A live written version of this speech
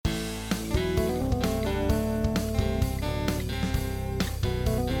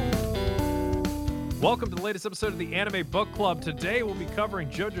Welcome to the latest episode of the Anime Book Club. Today we'll be covering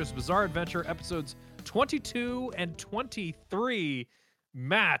JoJo's Bizarre Adventure episodes 22 and 23.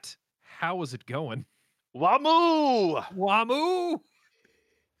 Matt, how is it going? Wamu! Wamu!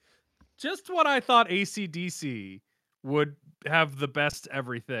 Just when I thought AC/DC would have the best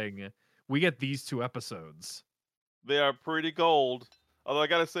everything, we get these two episodes. They are pretty gold. Although I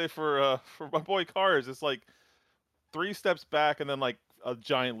gotta say, for my boy Cars, it's like 3 steps back and then like a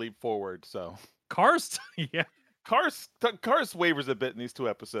giant leap forward. So Cars, yeah. Cars wavers a bit in these 2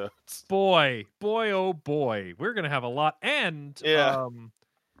 episodes. Boy, oh boy. We're going to have a lot. And Yeah.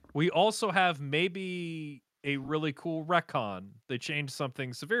 we also have maybe a really cool retcon. They changed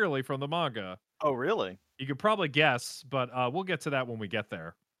something severely from the manga. Oh, really? You could probably guess, but we'll get to that when we get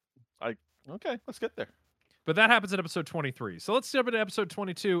there. Okay, let's get there. But that happens in episode 23. So let's jump into episode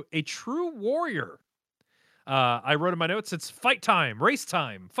 22, A True Warrior. I wrote in my notes, it's fight time, race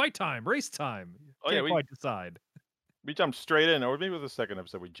time, fight time, race time. Oh, Can't yeah, quite decide. we jumped straight in, or maybe with the second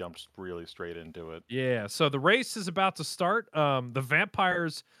episode we jumped really straight into it. Yeah, so the race is about to start. The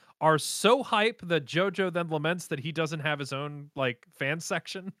vampires are so hype that JoJo then laments that he doesn't have his own like fan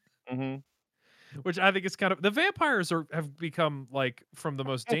section. Mm-hmm. Which I think is kind of the vampires have become like from the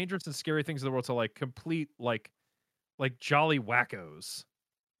most dangerous and scary things in the world to like complete like jolly wackos.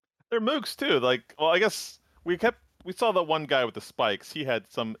 They're mooks too. Like, well, I guess we saw that one guy with the spikes. He had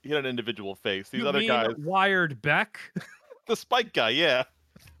an individual face. These You other mean guys, Wired Beck? the spike guy, yeah.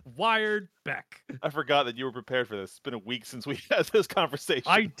 Wired Beck. I forgot that you were prepared for this. It's been weeks since we had this conversation.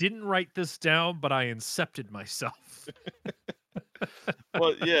 I didn't write this down, but I incepted myself.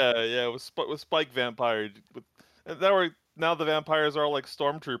 Well, yeah, with Spike Vampire. Now the vampires are all like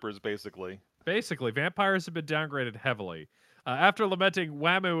stormtroopers, basically. Basically, vampires have been downgraded heavily. After lamenting,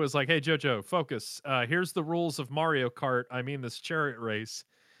 Wamu is like, hey, JoJo, focus. Here's the rules of Mario Kart. I mean, this chariot race.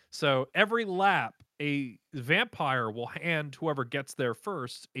 So every lap, a vampire will hand whoever gets there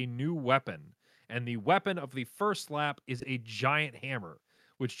first a new weapon. And the weapon of the first lap is a giant hammer,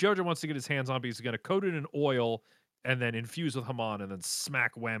 which JoJo wants to get his hands on because he's going to coat it in oil and then infuse with Haman and then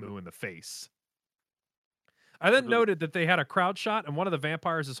smack Wamu in the face. I then noted that they had a crowd shot and one of the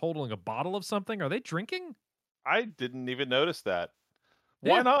vampires is holding a bottle of something. Are they drinking? I didn't even notice that.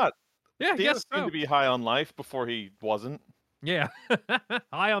 Yeah. Why not? Yeah, He yes. seemed to be high on life before he wasn't. Yeah.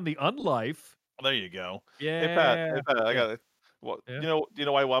 High on the unlife. Well, there you go. Yeah. Hey Pat, I Yeah. got it. Well, Yeah. do you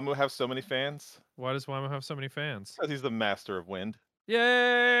know why Wamu has so many fans? Why does Wamu have so many fans? Because he's the master of wind.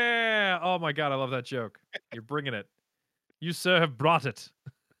 Yeah. Oh my god, I love that joke. You're bringing it. You, sir, have brought it.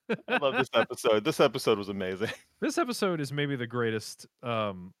 I love this episode. This episode was amazing. This episode is maybe the greatest.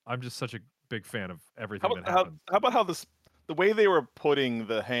 I'm just such a big fan of everything that How happens. about how the way they were putting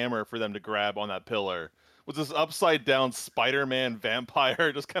the hammer for them to grab on that pillar was this upside down Spider-Man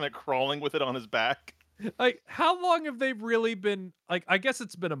vampire just kind of crawling with it on his back. Like, how long have they really been? Like, I guess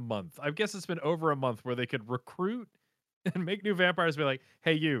it's been a month. I guess it's been over a month where they could recruit and make new vampires be like,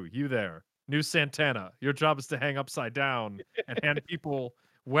 hey, you there, new Santana. Your job is to hang upside down and hand people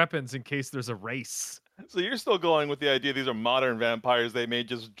weapons in case there's a race. So you're still going with the idea these are modern vampires they may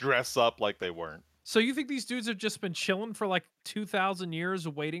just dress up like they weren't. So you think these dudes have just been chilling for like 2,000 years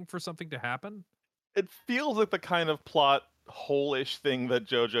waiting for something to happen? It feels like the kind of plot hole-ish thing that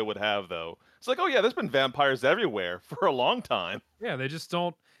JoJo would have, though. It's like, oh yeah, there's been vampires everywhere for a long time. Yeah, they just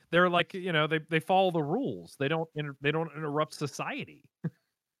don't. They're like, they follow the rules. They don't interrupt society.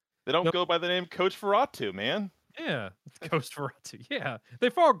 They don't Nope. go by the name Coach Ferratu, man. Yeah, Ghost Ferratu. Yeah, they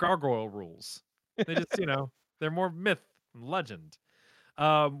follow gargoyle rules. They just, they're more myth and legend.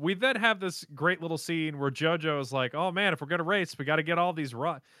 We then have this great little scene where JoJo is like, "Oh man, if we're gonna race, we got to get all these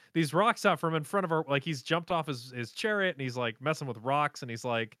rocks out from in front of our." Like he's jumped off his chariot and he's like messing with rocks and he's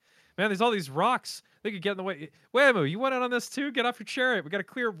like, "Man, there's all these rocks. They could get in the way." Wamu, you went out on this too? Get off your chariot. We got to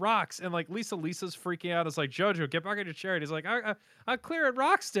clear rocks. And like Lisa's freaking out. It's like, JoJo, get back on your chariot. He's like, I'm clearing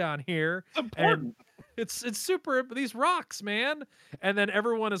rocks down here. It's important. And it's super these rocks, man. And then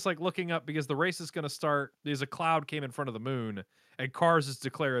everyone is like looking up because the race is going to start. There's a cloud came in front of the moon, and Cars has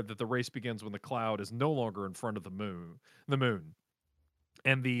declared that the race begins when the cloud is no longer in front of the moon.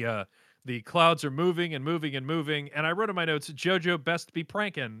 And the clouds are moving and moving and moving. And I wrote in my notes, JoJo best be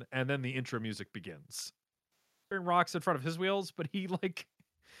pranking, and then the intro music begins. Throwing rocks in front of his wheels, but he like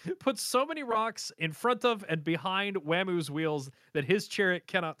puts so many rocks in front of and behind Wamu's wheels that his chariot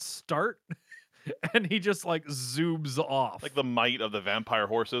cannot start. And he just like zooms off. Like the might of the vampire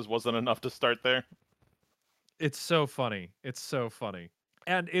horses wasn't enough to start there. It's so funny. It's so funny.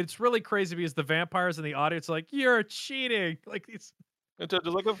 And it's really crazy because the vampires in the audience are like, you're cheating. Like it's And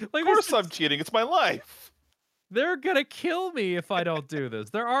JoJo's like, of Like, course this I'm cheating. It's my life. They're gonna kill me if I don't do this.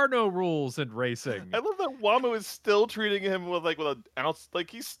 There are no rules in I racing. love that Wamu is still treating him with an ounce, like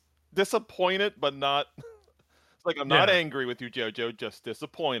he's disappointed, but not. It's like I'm not Yeah, angry with you, Jojo, just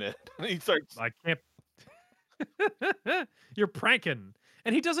disappointed. And he starts. I can't. You're pranking.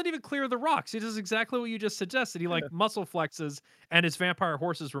 And he doesn't even clear the rocks. He does exactly what you just suggested. He like muscle flexes, and his vampire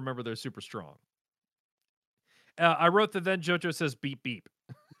horses remember they're super strong. I wrote that then JoJo says beep beep.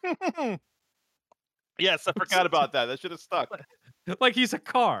 Yes, I forgot about that. That should have stuck. Like he's a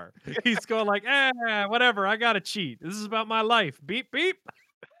car. He's going like, whatever, I gotta cheat. This is about my life. Beep beep.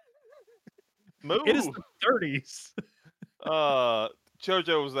 It is Move. the 30s. Uh,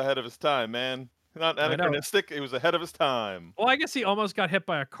 Jojo was ahead of his time, man. Not I know. anachronistic. He was ahead of his time. Well, I guess he almost got hit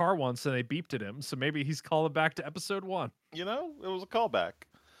by a car once and they beeped at him, so maybe he's calling back to episode 1. You know, it was a callback.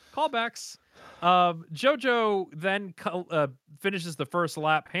 Callbacks. Jojo then finishes the first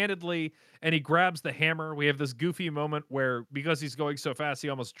lap handedly, and he grabs the hammer. We have this goofy moment where, because he's going so fast, he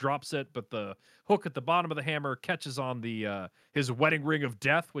almost drops it, but the hook at the bottom of the hammer catches on the his wedding ring of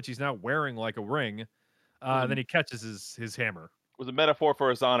death, which he's now wearing like a ring. And then he catches his hammer. Was a metaphor for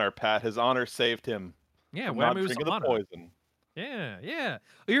his honor, Pat. His honor saved him Yeah, from not Wamu's drinking the honor. poison. Yeah, yeah.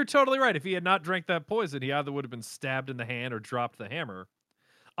 You're totally right. If he had not drank that poison, he either would have been stabbed in the hand or dropped the hammer.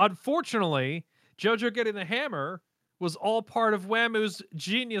 Unfortunately, Jojo getting the hammer was all part of Wamu's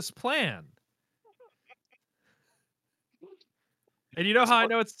genius plan. And you know how I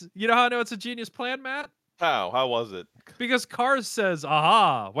know it's a genius plan, Matt? How was it? Because Cars says,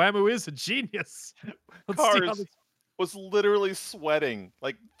 "Aha, Wamu is a genius." Let's see how Cars this was literally sweating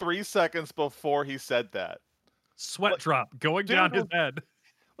like 3 seconds before he said that. sweat Like, drop going down his dude, head.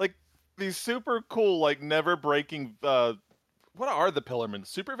 like these super cool, like never breaking. What are the Pillarmen?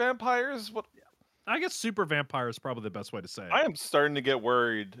 Super vampires? What? I guess super vampire is probably the best way to say it. I am starting to get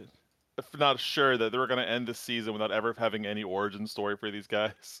worried, if not sure, that they were going to end the season without ever having any origin story for these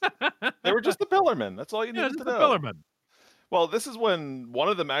guys. They were just the Pillarmen. That's all you Yeah, needed just to the know. Pillarman. Well, this is when one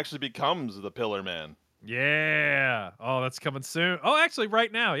of them actually becomes the Pillar Man. Yeah. Oh, that's coming soon. Oh, actually,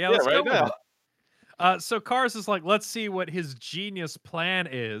 right now. Yeah, Yeah, let's go right with now. it. So Cars is like, let's see what his genius plan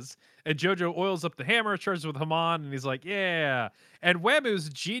is. And Jojo oils up the hammer, charges with Haman, and he's like, yeah. And Wamu's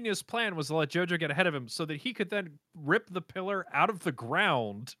genius plan was to let Jojo get ahead of him so that he could then rip the pillar out of the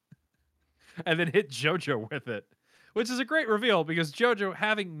ground and then hit Jojo with it. Which is a great reveal because Jojo,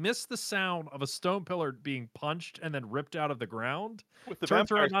 having missed the sound of a stone pillar being punched and then ripped out of the ground, With the turns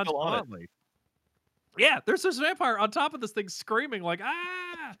vampire around still on it. nonchalantly. Yeah, there's this vampire on top of this thing screaming like,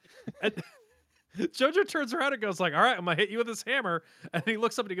 ah! And Jojo turns around and goes like, all right, I'm gonna hit you with this hammer. And he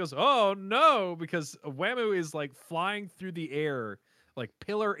looks up and he goes, oh no, because Wamu is like flying through the air, like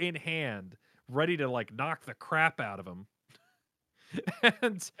pillar in hand, ready to like knock the crap out of him.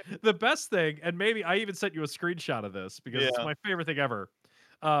 And the best thing, and maybe I even sent you a screenshot of this because it's Yeah. my favorite thing ever.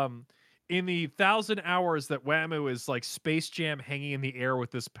 In the 1,000 hours that Wamu is like Space Jam hanging in the air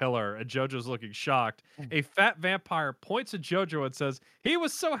with this pillar and Jojo's looking shocked, a fat vampire points at Jojo and says, he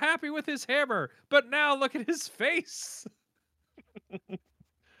was so happy with his hammer, but now look at his face.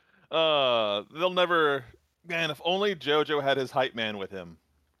 They'll never. Man, if only JoJo had his hype man with him.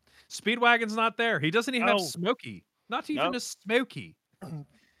 Speedwagon's not there. He doesn't even have No. Smokey. Not even No. a Smokey.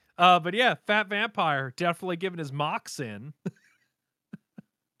 But yeah, fat vampire definitely giving his mocks in.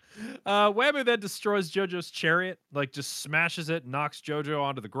 Wamu then destroys Jojo's chariot, like just smashes it, knocks Jojo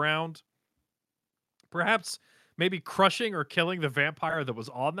onto the ground. Perhaps maybe crushing or killing the vampire that was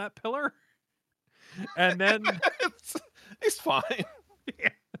on that pillar. And then He's fine.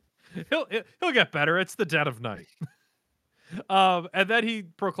 he'll get better. It's the dead of night. And then he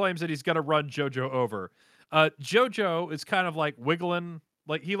proclaims that he's gonna run Jojo over. Jojo is kind of like wiggling,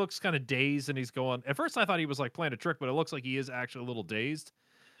 like he looks kind of dazed, and he's going. At first, I thought he was like playing a trick, but it looks like he is actually a little dazed.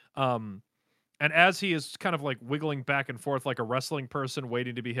 And as he is kind of like wiggling back and forth like a wrestling person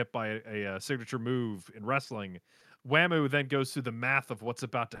waiting to be hit by a signature move in wrestling, Wamu then goes through the math of what's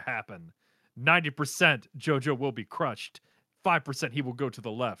about to happen. 90% Jojo will be crushed. 5% he will go to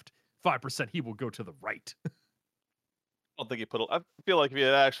the left. 5% he will go to the right. I don't think he put. I feel like if he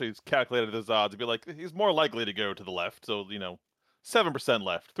had actually calculated his odds, he'd be like, he's more likely to go to the left. So 7%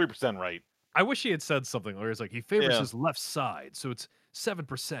 left, 3% right. I wish he had said something where it's like he favors Yeah. his left side, so it's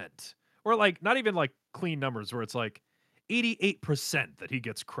 7%. Or like not even like clean numbers where it's like 88% that he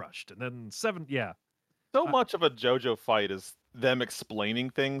gets crushed. And then 7, yeah. So much of a JoJo fight is them explaining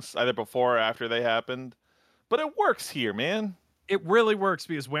things either before or after they happened, but it works here, man. It really works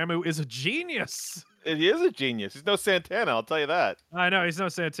because Wamu is a genius. He is a genius. He's no Santana, I'll tell you that. I know he's no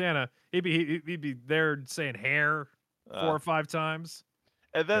Santana. He'd be there saying hair 4 or 5 times.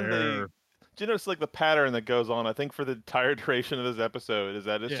 And then Hair. you notice like the pattern that goes on? I think for the entire duration of this episode is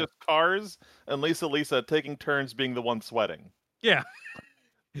that it's Yeah. just Cars and Lisa taking turns being the one sweating. Yeah.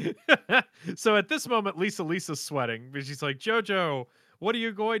 So at this moment, Lisa's sweating because she's like, Jojo, what are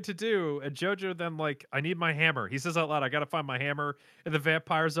you going to do? And Jojo then like, I need my hammer. He says out loud, I gotta find my hammer. And the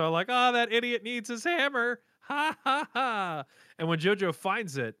vampires are like, oh, that idiot needs his hammer. Ha ha ha. And when Jojo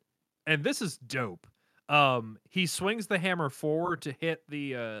finds it, and this is dope, he swings the hammer forward to hit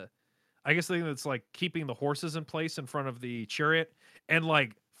the I guess the thing that's like keeping the horses in place in front of the chariot, and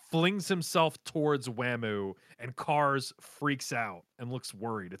like flings himself towards Whammu, and Cars freaks out and looks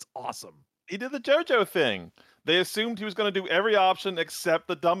worried. It's awesome. He did the JoJo thing. They assumed he was going to do every option except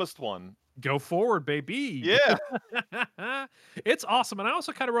the dumbest one. Go forward, baby. Yeah. It's awesome. And I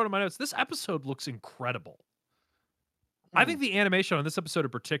also kind of wrote in my notes, this episode looks incredible. I Hmm. think the animation on this episode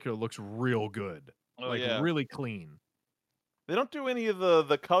in particular looks real good. Oh, Like yeah. really clean. They don't do any of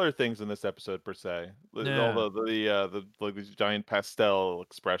the color things in this episode per se. All Yeah. the like these giant pastel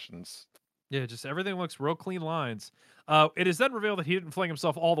expressions. Yeah, just everything looks real clean lines. It is then revealed that he didn't fling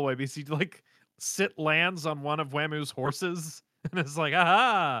himself all the way because he like lands on one of Whammu's horses and it's like,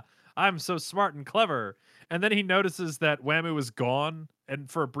 aha, I'm so smart and clever. And then he notices that Whammu is gone, and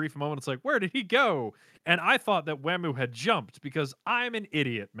for a brief moment, it's like, where did he go? And I thought that Whammu had jumped because I'm an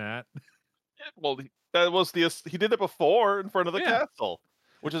idiot, Matt. Well, that was he did it before in front of the Yeah, castle,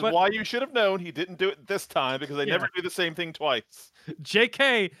 which is but why you should have known he didn't do it this time because they yeah, never do the same thing twice.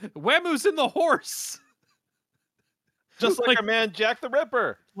 JK, Whammu's in the horse. Just like like our man Jack the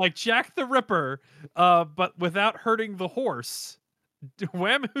Ripper. like Jack the Ripper, but without hurting the horse.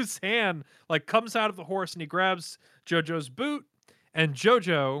 Whammu's hand like comes out of the horse and he grabs Jojo's boot, and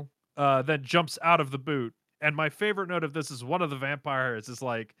Jojo then jumps out of the boot. And my favorite note of this is one of the vampires is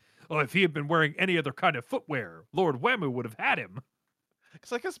like, "Oh, if he had been wearing any other kind of footwear, Lord Whammu would have had him."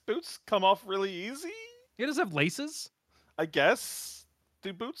 Because I guess boots come off really easy. He does have laces. I guess.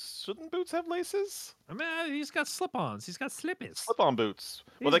 Shouldn't boots have laces? I mean, he's got slip-ons. He's got slippies. Slip-on boots.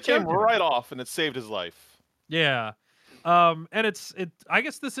 Well, He's they came Jojo. right off, and it saved his life. Yeah. And I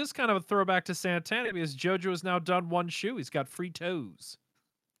guess this is kind of a throwback to Santana because Jojo has now done one shoe. He's got free toes.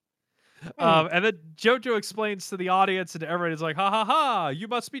 Hmm. And then Jojo explains to the audience and to everybody, he's like, ha ha ha, you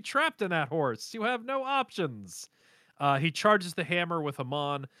must be trapped in that horse. You have no options. He charges the hammer with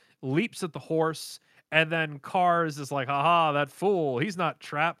Haman, leaps at the horse, and then Cars is like, haha, that fool, he's not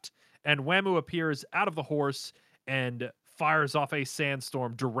trapped. And Whammu appears out of the horse and fires off a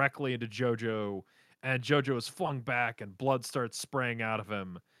sandstorm directly into Jojo. And Jojo is flung back and blood starts spraying out of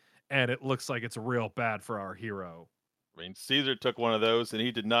him. And it looks like it's real bad for our hero. I mean, Caesar took one of those, and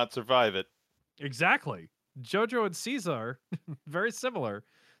he did not survive it. Exactly. Jojo and Caesar, very similar.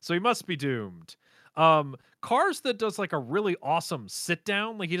 So he must be doomed. Cars that does like a really awesome sit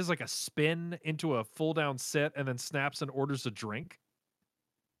down, like he does like a spin into a full down sit and then snaps and orders a drink.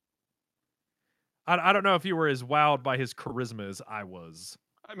 I don't know if you were as wowed by his charisma as I was.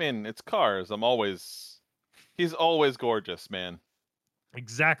 I mean, it's Cars. He's always gorgeous, man.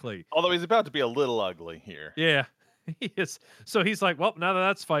 Exactly. Although he's about to be a little ugly here. Yeah. He is. So he's like, well, now that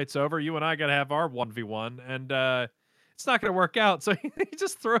that's fight's over, you and I got to have our 1v1. And it's not going to work out. So he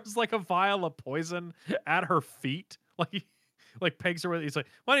just throws like a vial of poison at her feet. Like pegs her with, he's like,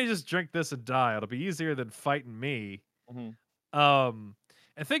 why don't you just drink this and die? It'll be easier than fighting me. Mhm.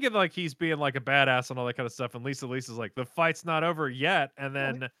 And thinking like he's being like a badass and all that kind of stuff. And Lisa's like, the fight's not over yet. And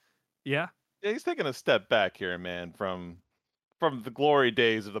then, yeah. Yeah, he's taking a step back here, man, from the glory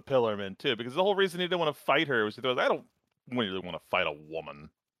days of the Pillarmen too, because the whole reason he didn't want to fight her was he goes, I don't really want to fight a woman.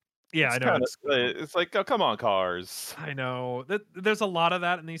 Yeah, It's I know. kind of it's like, oh, come on, Cars. I know that there's a lot of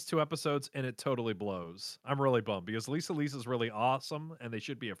that in these two episodes, and it totally blows. I'm really bummed because Lisa's really awesome, and they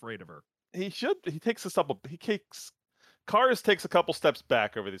should be afraid of her. He takes us up. Cars takes a couple steps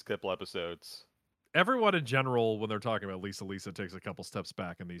back over these couple episodes. Everyone in general, when they're talking about Lisa takes a couple steps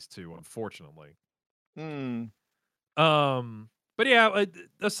back in these two, unfortunately. Hmm. But yeah,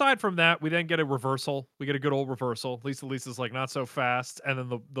 aside from that, we then get a reversal. We get a good old reversal. Lisa's like not so fast, and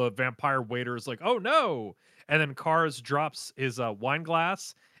then the vampire waiter is like, oh no, and then Cars drops his wine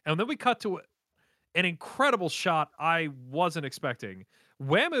glass, and then we cut to an incredible shot I wasn't expecting.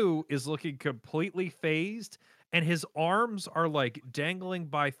 Whammu is looking completely phased, and his arms are like dangling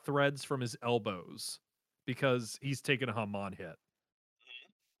by threads from his elbows because he's taken a Haman hit.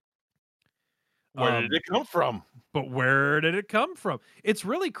 Where did it come from? But where did it come from? It's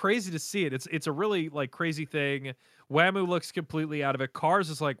really crazy to see it. It's a really like crazy thing. Whammu looks completely out of it. Cars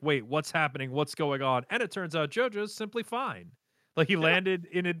is like, wait, what's happening? What's going on? And it turns out Jojo's simply fine. Like he landed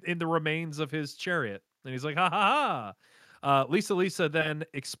in the remains of his chariot, and he's like, ha ha ha. Lisa then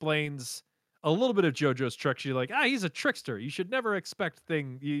explains a little bit of JoJo's tricks. You're like, he's a trickster. You shouldn't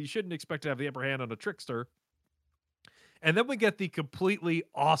expect to have the upper hand on a trickster. And then we get the completely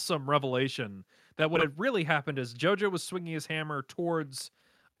awesome revelation that what had really happened is JoJo was swinging his hammer towards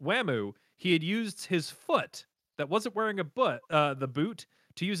Wamuu. He had used his foot that wasn't wearing the boot,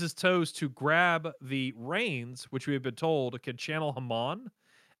 to use his toes to grab the reins, which we have been told can channel Haman,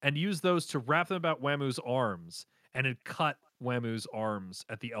 and use those to wrap them about Wamu's arms, and it cut Wamu's arms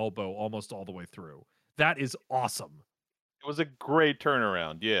at the elbow almost all the way through. That is awesome. It was a great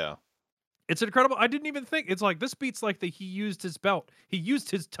turnaround. Yeah. It's incredible. I didn't even think. It's like this beats like he used his belt. He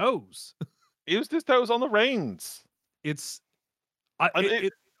used his toes. He used his toes on the reins. It's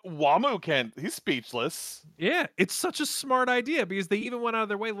Wamuu can't. He's speechless. yeah, it's such a smart idea because they even went out of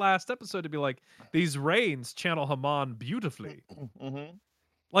their way last episode to be like, these reins channel Haman beautifully. Mm-hmm.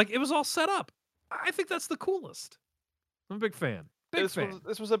 Like it was all set up. I think that's the coolest. I'm a big fan. This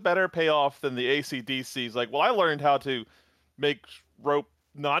was a better payoff than the AC/DC's. Like, well, I learned how to make rope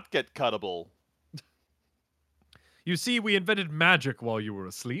not get cuttable. You see, we invented magic while you were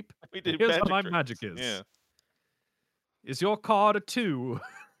asleep. We did Here's magic what my tricks. magic is. Yeah. Is your card a 2?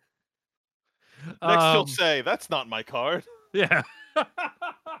 Next, he'll say, "That's not my card." Yeah.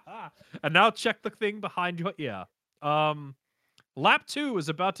 And now check the thing behind your ear. Lap 2 is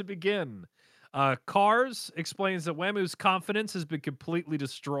about to begin. Cars explains that Wamu's confidence has been completely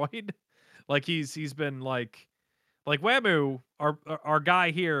destroyed. Like he's been like Wamu, our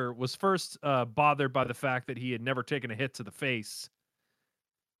guy here was first bothered by the fact that he had never taken a hit to the face.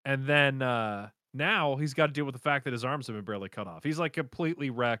 And then now he's got to deal with the fact that his arms have been barely cut off. He's like completely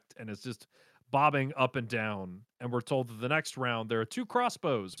wrecked and is just bobbing up and down. And we're told that the next round there are 2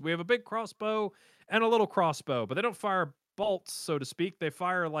 crossbows. We have a big crossbow and a little crossbow, but they don't fire bolts, so to speak. They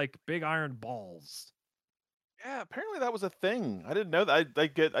fire like big iron balls. Yeah, apparently that was a thing. I didn't know that. I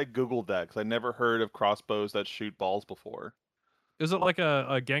googled that because I never heard of crossbows that shoot balls before. Is it like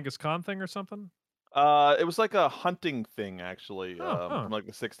a Genghis Khan thing or something? It was like a hunting thing actually, Huh. from like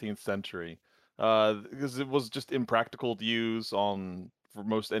the 16th century. Because it was just impractical to use for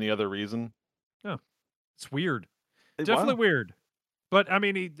most any other reason. It's weird. Wow. Definitely weird. But I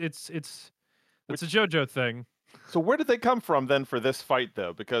mean, it's a JoJo thing. So where did they come from then for this fight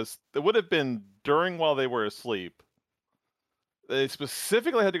though? Because it would have been while they were asleep. They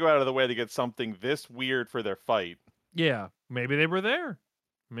specifically had to go out of the way to get something this weird for their fight. Yeah, maybe they were there.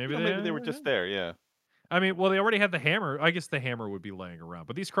 Maybe they were just there. Yeah. I mean, well, they already had the hammer. I guess the hammer would be laying around,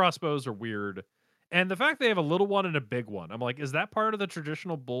 but these crossbows are weird. And the fact they have a little one and a big one, I'm like, is that part of the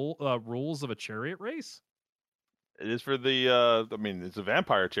traditional rules of a chariot race? It is for the. I mean, it's a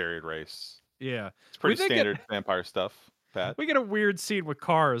vampire chariot race. Yeah, it's pretty standard vampire stuff. Pat. We get a weird scene with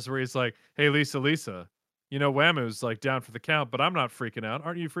Cars where he's like, "Hey, Lisa, you know Wamu's like down for the count, but I'm not freaking out.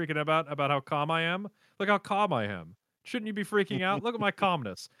 Aren't you freaking about how calm I am? Look how calm I am. Shouldn't you be freaking out? Look at my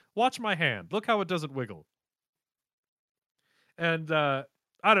calmness. Watch my hand. Look how it doesn't wiggle." And I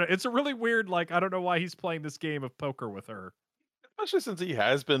don't know. It's a really weird. Like, I don't know why he's playing this game of poker with her. Especially since he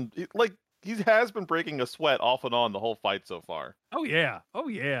has been breaking a sweat off and on the whole fight so far. Oh yeah.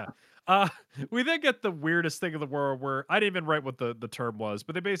 We then get the weirdest thing in the world where I didn't even write what the term was,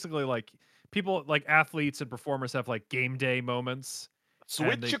 but they basically like people like athletes and performers have like game day moments.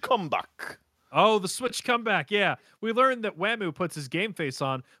 Switch a comeback. Oh, the switch comeback. Yeah. We learned that Wamu puts his game face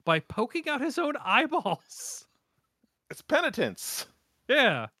on by poking out his own eyeballs. It's penitence.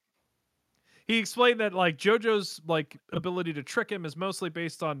 Yeah. He explained that like JoJo's like ability to trick him is mostly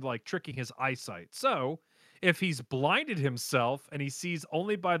based on like tricking his eyesight. So if he's blinded himself and he sees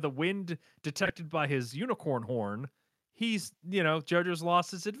only by the wind detected by his unicorn horn, he's, JoJo's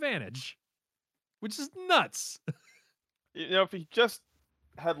lost his advantage, which is nuts. If he just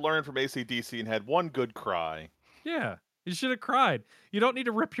had learned from AC/DC and had one good cry. Yeah, you should have cried. You don't need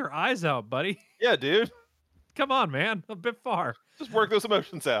to rip your eyes out, buddy. Yeah, dude. Come on, man. A bit far. Just work those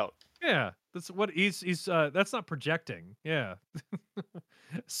emotions out. Yeah, that's what he's that's not projecting. Yeah.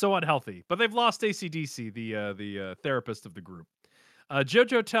 So unhealthy. But they've lost AC/DC, the therapist of the group.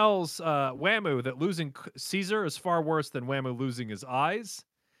 JoJo tells Wamu that losing Caesar is far worse than Wamu losing his eyes.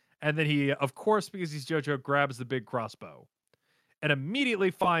 And then he, of course, because he's JoJo, grabs the big crossbow and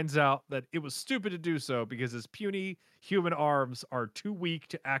immediately finds out that it was stupid to do so because his puny human arms are too weak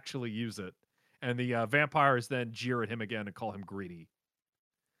to actually use it. And the vampires then jeer at him again and call him greedy.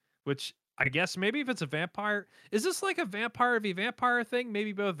 Which I guess maybe if it's a vampire, is this like a vampire v vampire thing?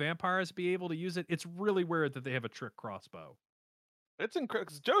 Maybe both vampires be able to use it. It's really weird that they have a trick crossbow. It's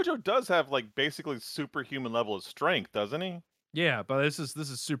incredible because JoJo does have like basically superhuman level of strength, doesn't he? Yeah, but this is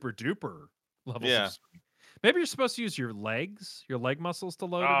super duper levels of strength. Maybe you're supposed to use your legs, your leg muscles to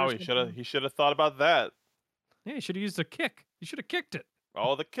load it or Oh, something. he should have thought about that. Yeah, you should have used a kick. You should have kicked it.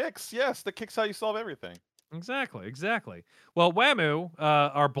 Oh, the kicks. Yes, the kicks how you solve everything. Exactly, exactly. Well, Whammu,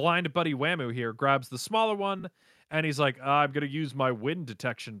 our blind buddy Whammu here, grabs the smaller one, and he's like, "I'm gonna use my wind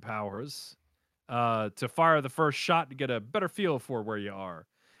detection powers to fire the first shot to get a better feel for where you are."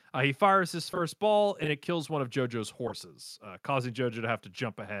 He fires his first ball, and it kills one of JoJo's horses, causing JoJo to have to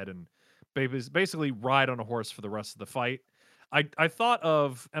jump ahead and basically ride on a horse for the rest of the fight. I thought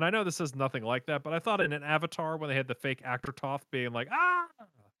of, and I know this is nothing like that, but I thought in an Avatar when they had the fake actor Toph being like, "Ah,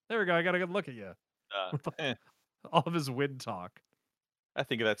 there we go, I got a good look at you." Eh, All of his wind talk. I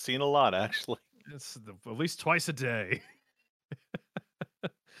think of that scene a lot, actually. It's at least twice a day.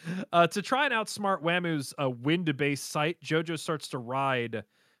 To try and outsmart Whammu's wind-based sight, JoJo starts to ride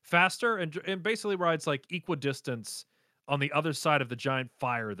faster and basically rides like equidistance on the other side of the giant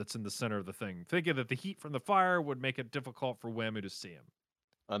fire that's in the center of the thing, thinking that the heat from the fire would make it difficult for Whammu to see him.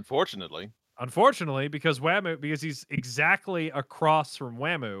 Unfortunately. Unfortunately, because he's exactly across from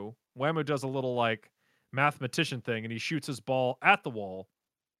Whammu, Whammu does a little like mathematician thing and he shoots his ball at the wall,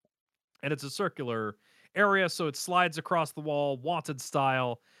 and it's a circular area, so it slides across the wall, wanted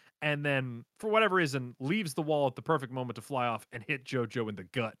style, and then for whatever reason leaves the wall at the perfect moment to fly off and hit Jojo in the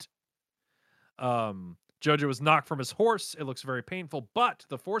gut. Jojo was knocked from his horse. It looks very painful, but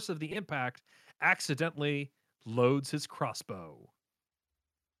the force of the impact accidentally loads his crossbow.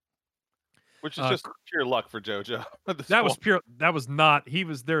 Which is just pure luck for JoJo. That was pure. That was not. He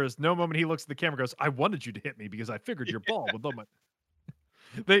was. There is no moment he looks at the camera and goes, "I wanted you to hit me because I figured your ball would load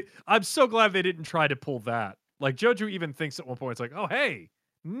my." I'm so glad they didn't try to pull that. Like Jojo even thinks at one point, it's like, "Oh hey,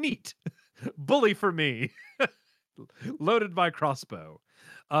 neat, bully for me." Loaded my crossbow.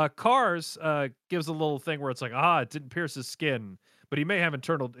 Cars gives a little thing where it's like, it didn't pierce his skin, but he may have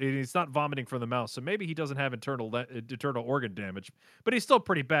internal. He's not vomiting from the mouth, so maybe he doesn't have internal organ damage, but he's still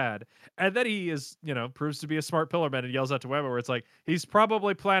pretty bad. And then he is, proves to be a smart pillar man and yells out to Webber, where it's like, he's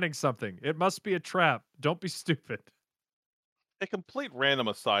probably planning something. It must be a trap. Don't be stupid. A complete random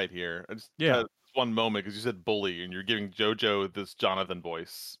aside here. I just Yeah. had this one moment because you said bully and you're giving JoJo this Jonathan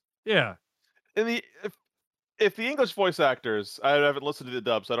voice. Yeah. In the if the English voice actors, I haven't listened to the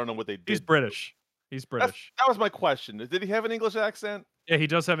dub, so I don't know what they did. He's British. He's British. That was my question. Did he have an English accent? Yeah, he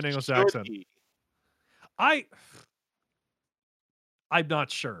does have an English Should accent. he? I'm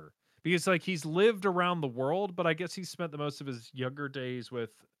not sure because like he's lived around the world, but I guess he spent the most of his younger days with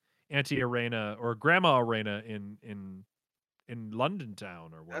Auntie Arena or Grandma Arena in London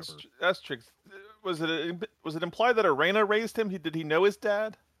town or whatever. That's tricks. Was it implied that Arena raised him? Did he know his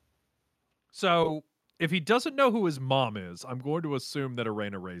dad? So if he doesn't know who his mom is, I'm going to assume that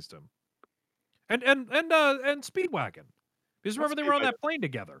Arena raised him. And Speedwagon. Because remember they were on that plane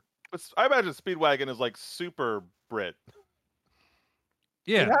together. I imagine Speedwagon is like super Brit.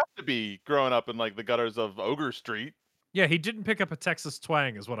 Yeah. He'd have to be growing up in like the gutters of Ogre Street. Yeah, he didn't pick up a Texas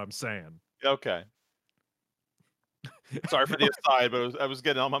twang, is what I'm saying. Okay. Sorry for the aside, but I was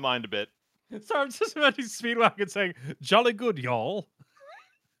getting on my mind a bit. So I'm just imagining Speedwagon saying, "Jolly good, y'all."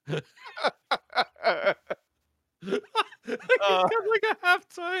 Like a half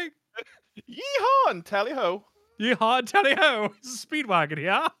twang. Yeehaw and tally ho. Yeehaw and tally ho. It's a Speedwagon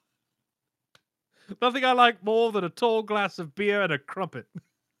here. Nothing I like more than a tall glass of beer and a crumpet.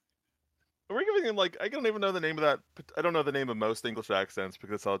 We're giving him like I don't even know the name of that. I don't know the name of most English accents because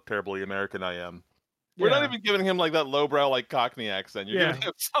that's how terribly American I am. We're not even giving him like that lowbrow like Cockney accent. You're giving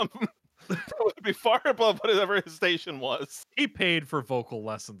him something that would be far above whatever his station was. He paid for vocal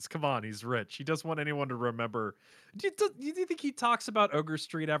lessons. Come on, he's rich. He doesn't want anyone to remember. Do you think he talks about Ogre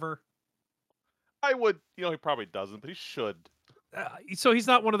Street ever? I would, he probably doesn't, but he should. So he's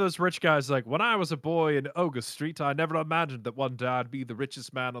not one of those rich guys like, when I was a boy in Ogre Street, I never imagined that one day I'd be the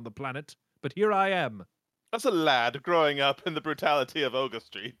richest man on the planet. But here I am. That's a lad growing up in the brutality of Ogre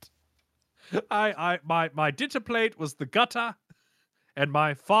Street. My dinner plate was the gutter, and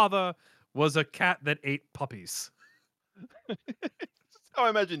my father was a cat that ate puppies. That's how I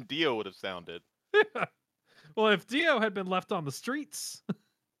imagine Dio would have sounded. Well, if Dio had been left on the streets,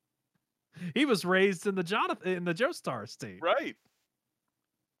 he was raised in the Joestar estate. Right.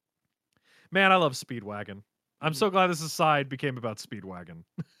 Man, I love Speedwagon. I'm so glad this aside became about Speedwagon.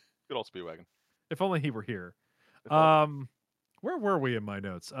 Good old Speedwagon. If only he were here. Where were we in my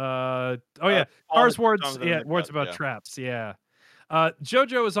notes? Cars words. Yeah, words about traps. Yeah.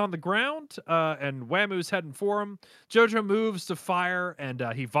 Jojo is on the ground, and Whammu's heading for him. Jojo moves to fire, and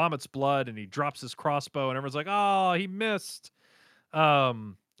he vomits blood, and he drops his crossbow, and everyone's like, "Oh, he missed."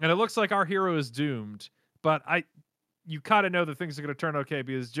 And it looks like our hero is doomed. But you kind of know that things are going to turn okay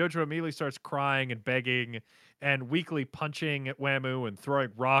because Jojo immediately starts crying and begging and weakly punching at Whamu and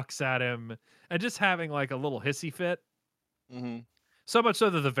throwing rocks at him and just having like a little hissy fit. Hmm. So much so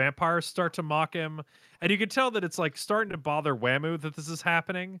that the vampires start to mock him, and you can tell that it's like starting to bother Whamu that this is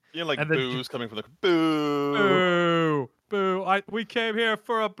happening. Yeah, like And then boos coming from the boo. boo, boo! We came here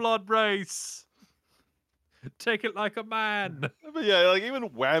for a blood race. Take it like a man. But yeah, like even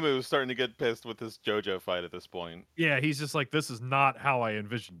Whamu's starting to get pissed with this JoJo fight at this point. Yeah, he's just like, this is not how I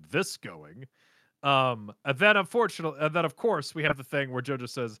envisioned this going. And then unfortunately, and then of course we have the thing where Jojo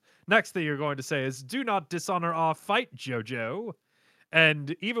says, next thing you're going to say is, do not dishonor our fight, Jojo.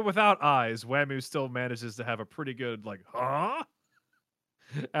 And even without eyes, Whamu still manages to have a pretty good like, huh?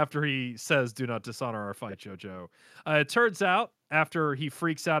 After he says, do not dishonor our fight, Jojo. It turns out, after he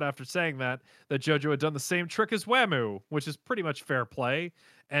freaks out after saying that Jojo had done the same trick as Whamu, which is pretty much fair play.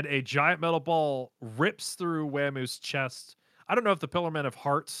 And a giant metal ball rips through Whamu's chest. I don't know if the Pillarmen have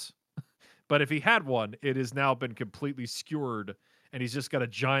hearts, but if he had one, it has now been completely skewered, and he's just got a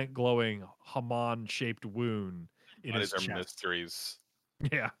giant glowing Haman-shaped wound in his These are chest. mysteries.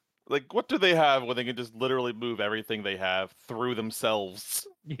 Yeah. Like, what do they have where they can just literally move everything they have through themselves?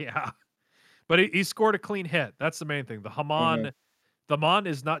 Yeah. But he scored a clean hit. That's the main thing. The Haman, the Haman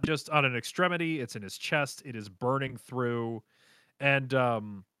is not just on an extremity, it's in his chest. It is burning through. And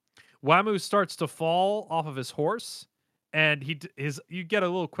Whamu starts to fall off of his horse. And you get a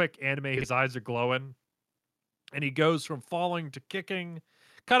little quick anime, his eyes are glowing. And he goes from falling to kicking,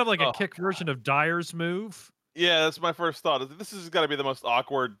 kind of like a kick version of Dyer's move. Yeah, that's my first thought. This has got to be the most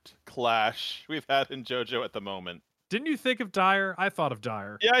awkward clash we've had in JoJo at the moment. Didn't you think of Dyer? I thought of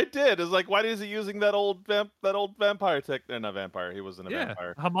Dyer. Yeah, I did. It's like, why is he using that old vampire tech? Not vampire. He wasn't a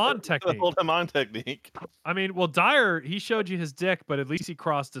vampire. Haman technique. The old Haman technique. I mean, well, Dyer, he showed you his dick, but at least he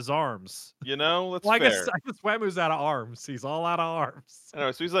crossed his arms. You know, that's well, fair. I guess Whamu's out of arms. He's all out of arms.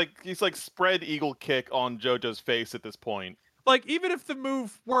 Anyway, so he's like spread eagle kick on JoJo's face at this point. Like, even if the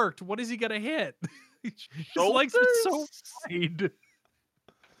move worked, what is he gonna hit? His legs are so wide.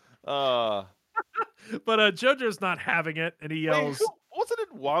 But JoJo's not having it, and he yells. Wait, wasn't it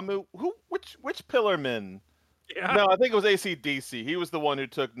Whamu? Which Pillarman? Yeah. No, I think it was AC/DC. He was the one who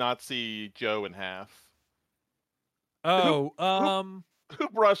took Nazi Joe in half. Oh, who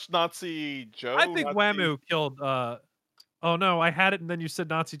brushed Nazi Joe? I think Whamu killed. Oh no, I had it, and then you said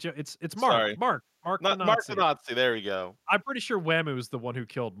Nazi Joe. It's Mark. Sorry. Mark the Nazi. Mark the Nazi. There we go. I'm pretty sure Whamu is the one who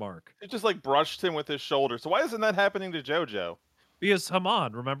killed Mark. He just like brushed him with his shoulder. So why isn't that happening to JoJo? Because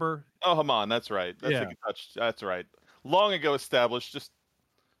Haman, remember? Oh, Haman, that's right. That's right. Long ago established, just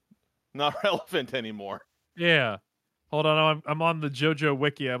not relevant anymore. Yeah. Hold on, I'm on the JoJo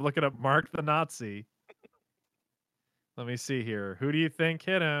wiki. I'm looking up Mark the Nazi. Let me see here. Who do you think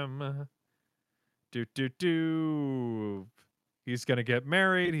hit him? He's gonna get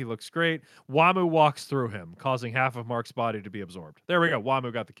married. He looks great. Whamu walks through him, causing half of Mark's body to be absorbed. There we go.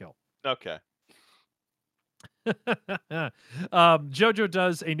 Whamu got the kill. Okay. JoJo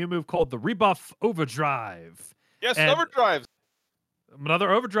does a new move called the Rebuff Overdrive. Yes, Overdrive.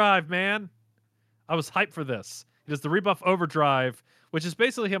 Another overdrive, man. I was hyped for this. He does the Rebuff Overdrive, which is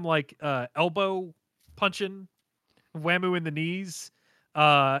basically him like elbow punching Whamu in the knees.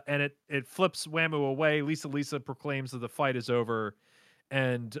 And it flips Whamu away. Lisa proclaims that the fight is over.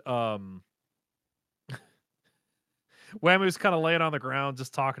 And Whamu's kind of laying on the ground,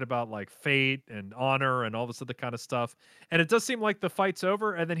 just talking about like fate and honor and all this other kind of stuff. And it does seem like the fight's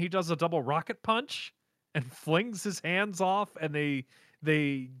over. And then he does a double rocket punch and flings his hands off. And they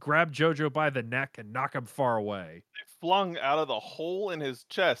grab JoJo by the neck and knock him far away. They flung out of the hole in his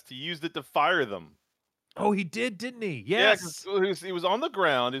chest. He used it to fire them. Oh, he did, didn't he? Yes. Yeah, he was on the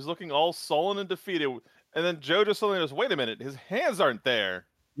ground. He's looking all sullen and defeated. And then JoJo suddenly goes, wait a minute. His hands aren't there.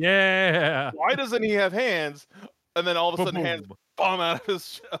 Yeah. Why doesn't he have hands? And then all of a sudden, hands bomb out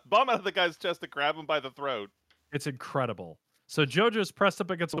of the guy's chest to grab him by the throat. It's incredible. So JoJo's pressed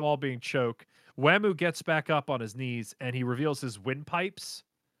up against the wall being choked. Whamu gets back up on his knees and he reveals his windpipes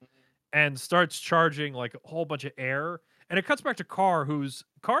and starts charging like a whole bunch of air. And it cuts back to Carr, who is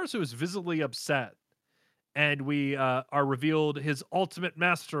visibly upset. And we are revealed his ultimate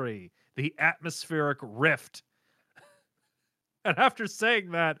mastery, the atmospheric rift. And after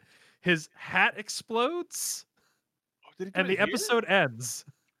saying that, his hat explodes. And the episode ends.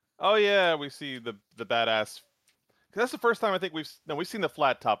 Oh yeah, we see the badass. That's the first time I think we've seen the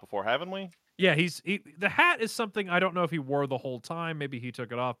flat top before, haven't we? Yeah, the hat is something I don't know if he wore the whole time. Maybe he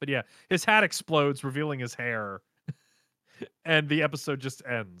took it off, but yeah, his hat explodes, revealing his hair, and the episode just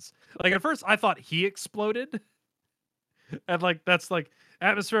ends. Like at first, I thought he exploded, And like that's like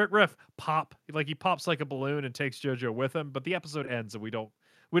atmospheric riff pop. Like he pops like a balloon and takes JoJo with him, but the episode ends and we don't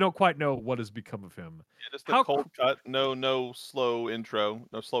quite know what has become of him. Yeah, just a How cold cut, no slow intro,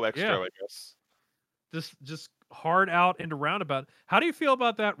 no slow yeah, extra, I guess. just hard out into roundabout. How do you feel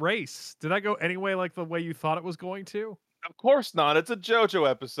about that race? Did that go anyway like the way you thought it was going to? Of course not. It's a JoJo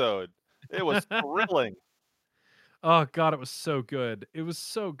episode. It was thrilling. Oh god, it was so good. It was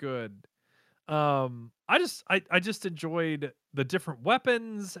so good. I just enjoyed the different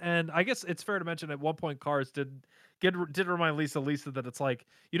weapons, and I guess it's fair to mention at one point Cars did remind Lisa that it's like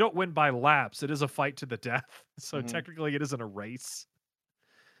you don't win by laps, it is a fight to the death. So Mhm. technically it isn't a race.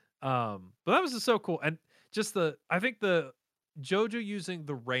 But that was just so cool. And just the I think the Jojo using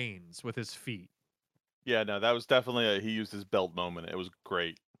the reins with his feet, Yeah, no, that was definitely a he used his belt moment. It was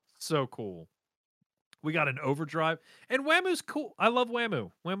great. so cool. We got an overdrive. And Whamu's cool. I love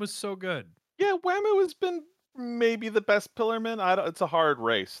Whamu. Whamu's so good. Yeah, Whammo has been maybe the best Pillarman. I don't it's a hard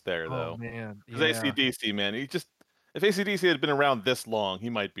race there, Oh though. man. Because Yeah, AC/DC, man, he just if AC/DC had been around this long, he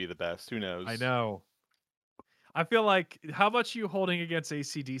might be the best. Who I knows? know. I feel like how much you holding against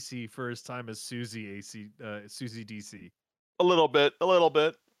ACDC for his time as Susie DC? A little bit, a little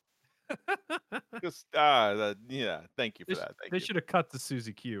bit. Just that yeah. Thank you They, for that. Thank they you. should have cut the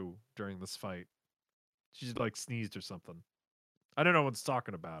Susie Q during this fight. She just like sneezed or something. I don't know what's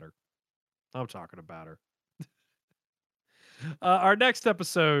talking about her. I'm talking about her. Our next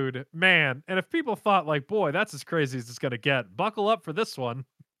episode, man, and if people thought like, boy, that's as crazy as it's gonna get, buckle up for this one.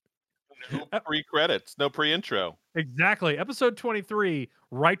 No Ep- pre-credits, no pre-intro. exactly, episode 23,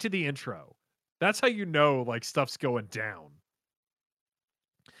 right to the intro. That's how you know like stuff's going down.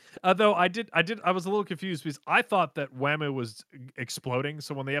 Though I was a little confused because I thought that Whamu was exploding.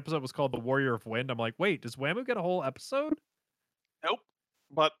 So when the episode was called "The Warrior of Wind," I'm like, wait, does Whamu get a whole episode? Nope.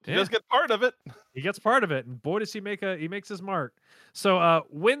 But he Yeah, does get part of it. he gets part of it, and boy, does he makes his mark. So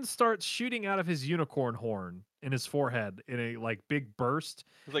Wind starts shooting out of his unicorn horn in his forehead in a like big burst,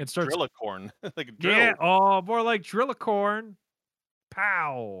 It's like and starts Drillicorn, like a yeah, drill. oh, more like Drillicorn,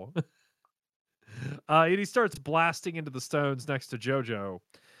 pow. And he starts blasting into the stones next to JoJo.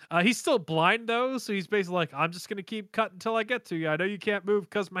 He's still blind though, so he's basically like, "I'm just gonna keep cutting until I get to you. I know you can't move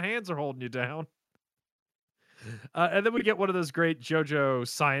because my hands are holding you down." And then we get one of those great JoJo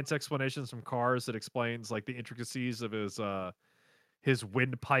science explanations from Cars that explains like the intricacies of his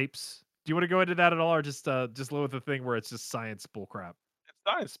windpipes. Do you want to go into that at all, or just live with the thing where it's just science bullcrap? It's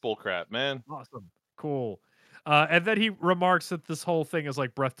science bullcrap, man. Awesome, cool. And then he remarks that this whole thing is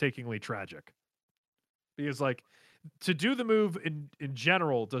like breathtakingly tragic because like to do the move in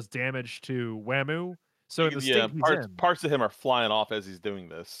general does damage to Whamu. So in the Yeah, state he's parts in, parts of him are flying off as he's doing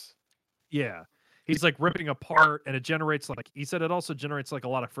this. yeah, he's like ripping apart, and it generates like he said it also generates like a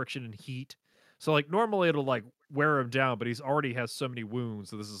lot of friction and heat. So like normally it'll like wear him down, but he's already has so many wounds,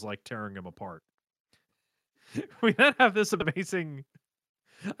 so this is like tearing him apart. We then have this amazing,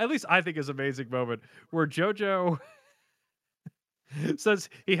 at least I think is amazing moment where JoJo says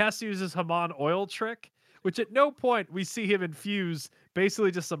he has to use his Haman oil trick, which at no point we see him infuse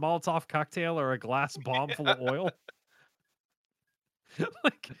basically just a Molotov cocktail or a glass bomb full of oil.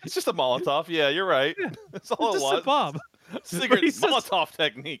 Like, It's just a Molotov. Yeah, you're right. yeah, That's it's all it just a was. bomb. But Secret he says, Molotov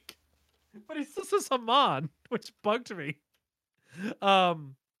technique. but he says this Haman, which bugged me.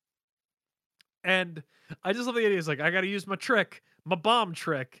 Um, and I just love the idea. He's like, I got to use my trick, my bomb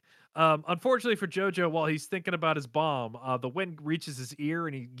trick. Unfortunately for JoJo, while he's thinking about his bomb, the wind reaches his ear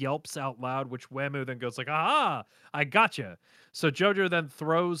and he yelps out loud, which Whamu then goes like, "Aha! I gotcha!" So JoJo then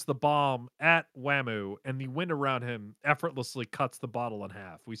throws the bomb at Whamu, and the wind around him effortlessly cuts the bottle in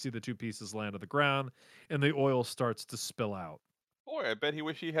half. We see the two pieces land on the ground, and the oil starts to spill out. Boy, I bet he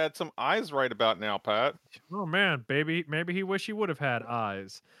wish he had some eyes right about now, Pat. Oh man, baby, maybe he wish he would have had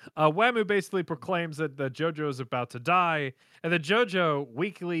eyes. Whamu basically proclaims that the JoJo is about to die, and the JoJo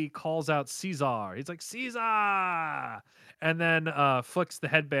weakly calls out Caesar. He's like Caesar, and then flicks the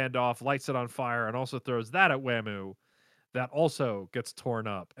headband off, lights it on fire, and also throws that at Whamu. That also gets torn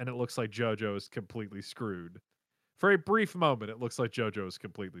up, and it looks like JoJo is completely screwed. For a brief moment, it looks like JoJo is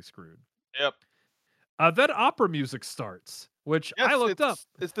completely screwed. Yep. Then opera music starts, which I Yes, looked up.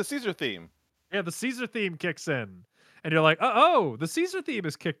 it's the Caesar theme. Yeah, the Caesar theme kicks in. And you're like, oh, the Caesar theme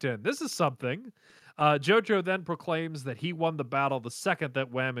is kicked in. This is something. Jojo then proclaims that he won the battle the second that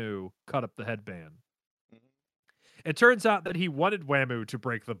Whamu cut up the headband. Mhm. It turns out that he wanted Whamu to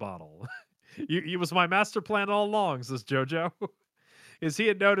break the bottle. It was my master plan all along, says Jojo. Is he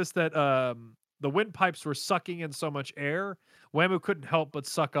had noticed that the windpipes were sucking in so much air, Whamu couldn't help but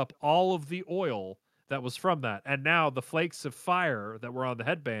suck up all of the oil that was from that. And now the flakes of fire that were on the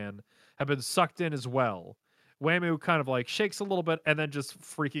headband have been sucked in as well, Whammu kind of like shakes a little bit and then just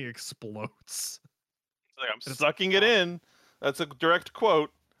freaking explodes. It's like, I'm And it's sucking it awesome. in. That's a direct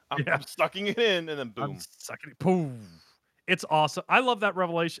quote. Yeah, I'm sucking it in, and then I'm boom. sucking it. Boom. It's awesome. I love that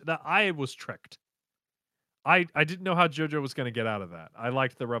revelation that I was tricked. I didn't know how JoJo was going to get out of that. I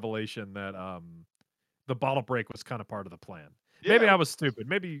liked the revelation that the bottle break was kind of part of the plan. Maybe Yeah. I was stupid.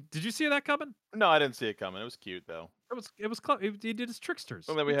 Maybe did you see that coming? No, I didn't see it coming. It was cute though. It was he did his tricksters.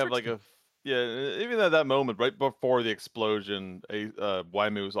 And then He we have trickster. like yeah, even at that moment right before the explosion,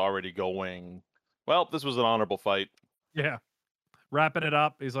 Waimu was already going. Well, this was an honorable fight. Yeah. Wrapping it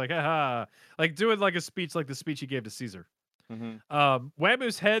up. He's like, haha. Like doing like a speech like the speech he gave to Caesar. Hmm.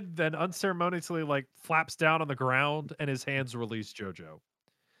 Whammu's head then unceremoniously like flaps down on the ground and his hands release Jojo.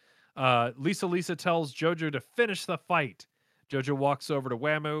 Lisa tells Jojo to finish the fight. Jojo walks over to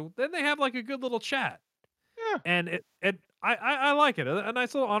Whammu. Then they have like a good little chat. Yeah. And I like it. A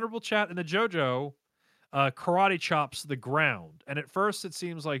nice little honorable chat. And the Jojo karate chops the ground. And at first it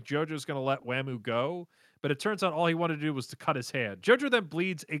seems like Jojo's gonna let Whammu go, but it turns out all he wanted to do was to cut his hand. Jojo then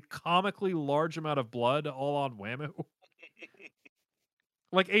bleeds a comically large amount of blood all on Whammu.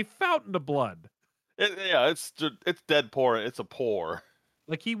 Like a fountain of blood. Yeah, it's dead poor. It's a pour.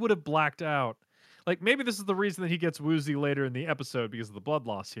 Like he would have blacked out. Like maybe this is the reason that he gets woozy later in the episode because of the blood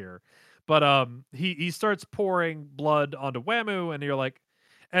loss here. But he starts pouring blood onto Whammu, and you're like,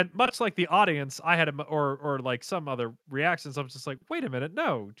 and much like the audience, I had him or like some other reactions. I'm just like, wait a minute,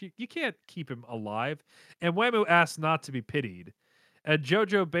 no, you can't keep him alive. And Whammu asks not to be pitied. And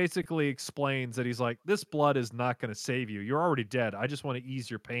Jojo basically explains that he's like, this blood is not going to save you. You're already dead. I just want to ease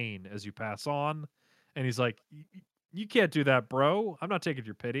your pain as you pass on. And he's like, you can't do that, bro. I'm not taking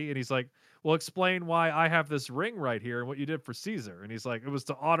your pity. And he's like, well, explain why I have this ring right here and what you did for Caesar. And he's like, it was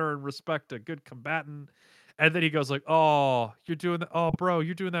to honor and respect a good combatant. And then he goes like, oh, you're doing that. Oh, bro,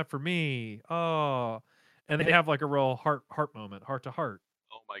 you're doing that for me. Oh, and they have like a real heart moment, heart to heart.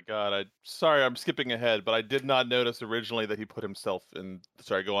 Oh my god! Sorry, I'm skipping ahead, but I did not notice originally that he put himself in.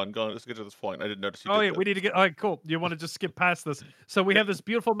 Sorry, go on. Let's get to this point. I didn't notice he Oh did yeah, that. we need to get. All right, cool. You want to just skip past this? So we have this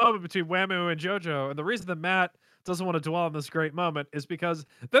beautiful moment between Whammu and JoJo, and the reason that Matt doesn't want to dwell on this great moment is because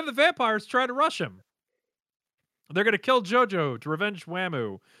then the vampires try to rush him. They're going to kill JoJo to revenge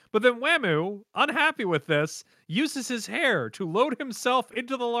Whammu, but then Whammu, unhappy with this, uses his hair to load himself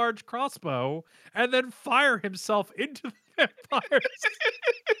into the large crossbow and then fire himself into the vampires.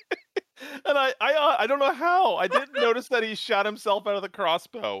 And I don't know how. I didn't notice that he shot himself out of the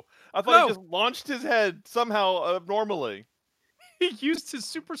crossbow. I thought he No, just launched his head somehow abnormally. he used his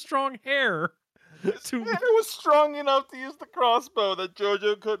super strong hair His to hair was strong enough to use the crossbow that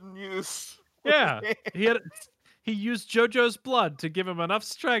JoJo couldn't use. yeah. He used JoJo's blood to give him enough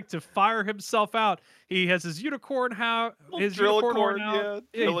strength to fire himself out. He has his unicorn his Drill a unicorn horn cord, out.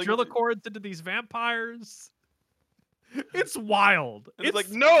 yeah. Yeah, he drill a cords into these vampires. It's wild. And it's like,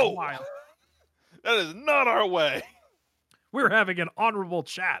 It's no, wild. that is not our way. We're having an honorable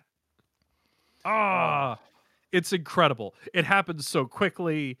chat. Ah, it's incredible. It happens so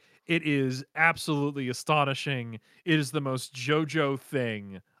quickly. It is absolutely astonishing. It is the most JoJo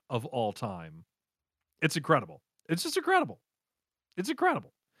thing of all time. It's incredible. It's just incredible. It's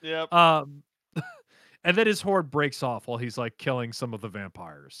incredible. Yep. Um, and then his horde breaks off while he's like killing some of the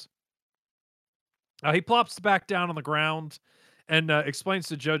vampires. He plops back down on the ground and explains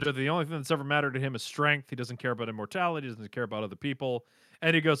to JoJo that the only thing that's ever mattered to him is strength. He doesn't care about immortality. He doesn't care about other people.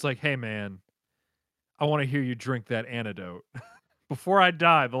 And he goes like, "Hey, man, I want to hear you drink that antidote before I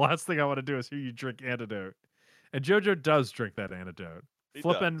die. The last thing I want to do is hear you drink antidote." And JoJo does drink that antidote. He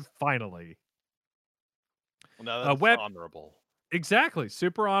Flippin' does. finally. Well, now that's Web honorable. Exactly,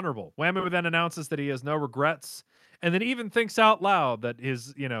 super honorable. Whammu then announces that he has no regrets, and then even thinks out loud that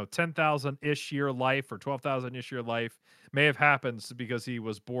his, 10,000-ish year life or 12,000-ish year life may have happened because he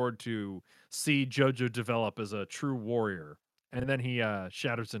was bored to see JoJo develop as a true warrior. And then he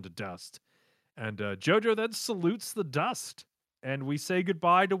shatters into dust. And JoJo then salutes the dust, and we say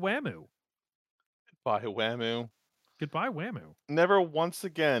goodbye to Whammu. Bye, Whammu. Goodbye, Whammu. Never once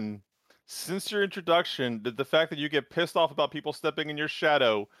again, since your introduction, did the fact that you get pissed off about people stepping in your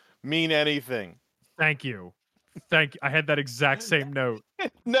shadow mean anything. Thank you. Thank you. I had that exact same note.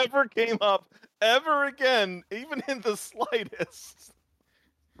 It never came up ever again, even in the slightest.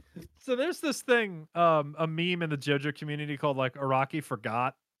 So there's this thing, a meme in the JoJo community called like Araki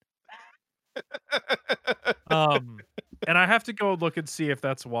Forgot. And I have to go look and see if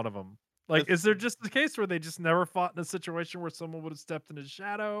that's one of them. Like, It's- is there just the case where they just never fought in a situation where someone would have stepped in his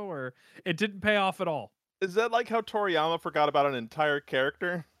shadow, or it didn't pay off at all? Is that like how Toriyama forgot about an entire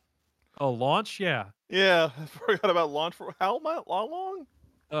character? Oh, launch, yeah. Yeah, I forgot about launch for how long?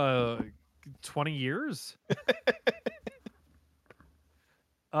 20 years.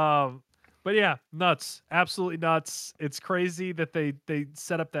 But yeah, nuts, absolutely nuts. It's crazy that they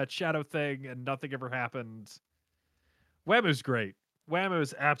set up that shadow thing and nothing ever happened. Whamu's great. Whamu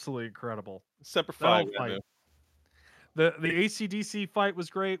is absolutely incredible. Semper That Fi, whole fight. Whamu. The AC/DC fight was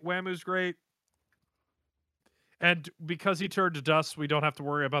great. Whamu's great. And because he turned to dust, we don't have to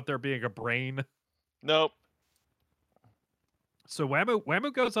worry about there being a brain. Nope. So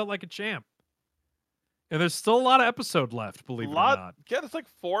Whamu goes out like a champ. And there's still a lot of episode left, believe it or not. Yeah, there's like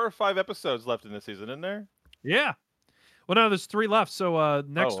 4 or 5 episodes left in this season, isn't there? Yeah. Well, no, there's 3 left. So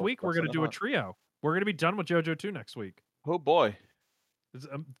next Oh, week we're less going than to a do a month. trio. We're going to be done with JoJo 2 next week. Oh boy.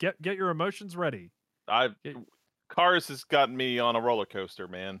 Get your emotions ready. Cars has gotten me on a roller coaster,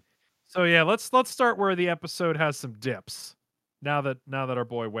 man. So yeah, let's start where the episode has some dips. Now that our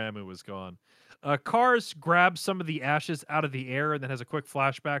boy Whamu is gone. Cars grabs some of the ashes out of the air and then has a quick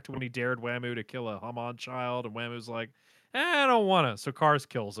flashback to when he dared Whamu to kill a Hamon child, and Whamu's like, I don't wanna. So Cars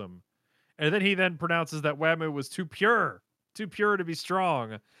kills him. And then he pronounces that Whamu was too pure to be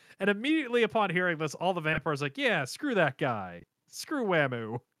strong. And immediately upon hearing this, all the vampires are like, yeah, screw that guy. Screw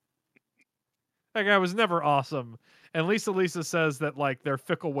Whamu. That guy was never awesome. And Lisa says that like their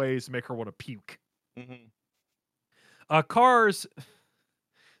fickle ways make her want to puke. Cars.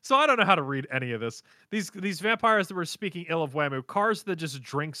 So I don't know how to read any of this. These vampires that were speaking ill of Whamu, Cars that just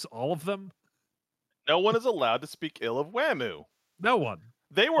drinks all of them. No one is allowed to speak ill of Whamu. No one.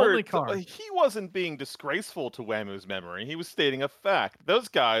 They were. Only Cars. He wasn't being disgraceful to Whamu's memory. He was stating a fact. Those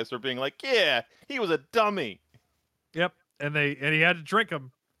guys were being like, "Yeah, he was a dummy." Yep, and he had to drink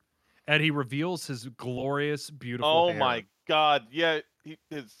them, and he reveals his glorious, beautiful. Oh hair. my god! Yeah, he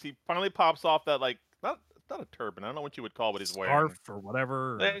finally pops off that like not a turban. I don't know what you would call what he's wearing. Scarf or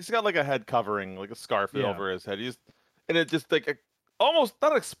whatever. Yeah, he's got like a head covering, like a scarf Yeah. over his head. And it just like almost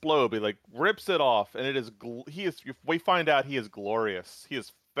not explode, but like rips it off, and it is we find out he is glorious. He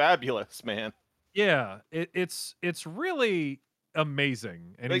is fabulous, man. Yeah, it's really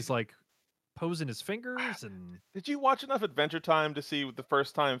amazing, and he's like posing his fingers. And did you watch enough Adventure Time to see the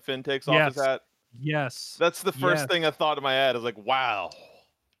first time Finn takes off his hat? Yes, that's the first thing I thought in my head. I was like, wow,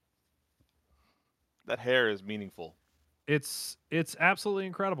 that hair is meaningful. It's absolutely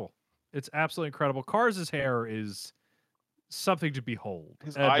incredible. It's absolutely incredible. Cars' hair is something to behold.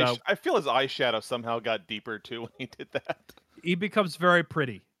 I feel his eyeshadow somehow got deeper too when he did that. He becomes very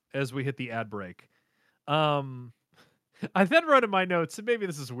pretty as we hit the ad break. I then wrote in my notes, and maybe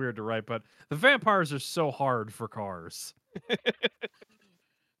this is weird to write, but the vampires are so hard for Cars.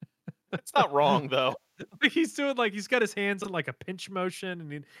 It's not wrong though. He's doing like he's got his hands in like a pinch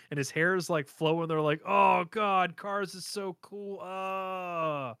motion, and his hair is like flowing. They're like, oh god, Cars is so cool.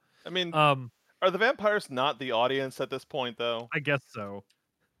 I mean, are the vampires not the audience at this point though? I guess so.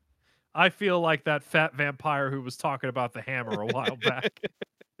 I feel like that fat vampire who was talking about the hammer a while back.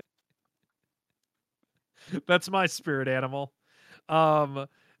 That's my spirit animal.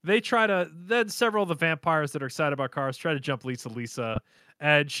 They try to, then several of the vampires that are excited about Cars try to jump Lisa,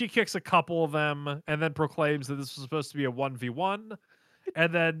 and she kicks a couple of them and then proclaims that this was supposed to be a 1v1.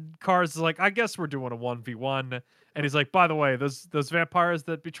 And then Cars is like, I guess we're doing a 1v1. And he's like, by the way, those vampires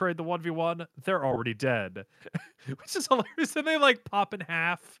that betrayed the 1v1, they're already dead. Which is hilarious. And they like pop in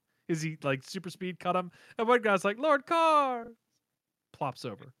half. Is he like super speed cut him? And one guy's like, Lord Cars, plops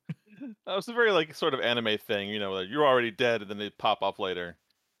over. That was a very like sort of anime thing, you know, like you're already dead, and then they pop off later.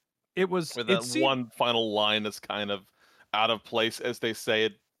 It was with that one final line that's kind of out of place as they say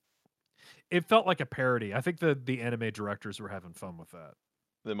it. It felt like a parody. I think the anime directors were having fun with that.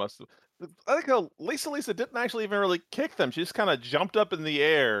 They must have. I think how Lisa didn't actually even really kick them. She just kind of jumped up in the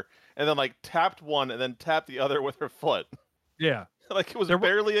air and then like tapped one and then tapped the other with her foot. Yeah. Like it was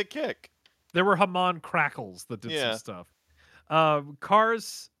barely a kick. There were Hamon crackles that did some stuff.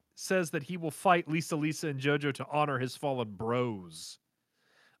 Cars says that he will fight Lisa and JoJo to honor his fallen bros.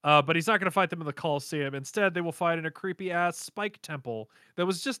 But he's not going to fight them in the Coliseum. Instead, they will fight in a creepy-ass spike temple that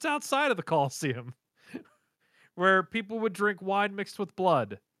was just outside of the Coliseum, where people would drink wine mixed with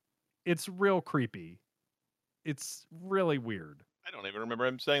blood. It's real creepy. It's really weird. I don't even remember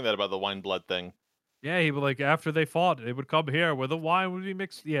him saying that about the wine blood thing. Yeah, he would like after they fought, they would come here where the wine would be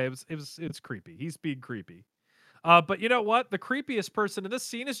mixed. Yeah, it's creepy. He's being creepy. But you know what? The creepiest person in this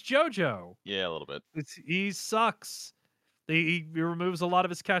scene is JoJo. Yeah, a little bit. He sucks. He removes a lot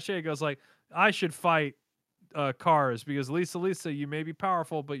of his cachet. He goes like, I should fight Cars because Lisa, you may be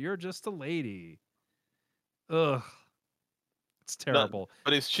powerful, but you're just a lady. Ugh. It's terrible.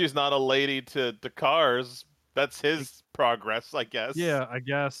 But she's not a lady to Cars. That's his progress, I guess. Yeah, I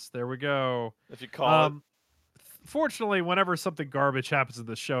guess. There we go. If you call it. fortunately, whenever something garbage happens in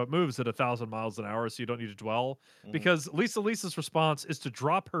this show, it moves at 1,000 miles an hour, so you don't need to dwell. Mhm. Because Lisa's response is to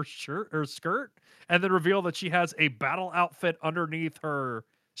drop her skirt, and then reveal that she has a battle outfit underneath her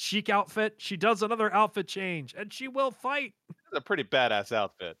chic outfit. She does another outfit change, and she will fight. It's a pretty badass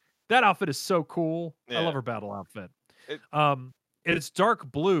outfit. That outfit is so cool. I love Yeah. her battle outfit. It Um, it's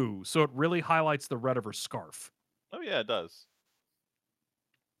dark blue, so it really highlights the red of her scarf. oh, yeah, it does.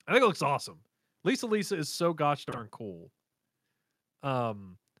 I think it looks awesome. Lisa is so gosh darn cool.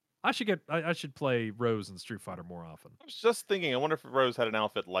 Um, I should play Rose in Street Fighter more often. I was just thinking, I wonder if Rose had an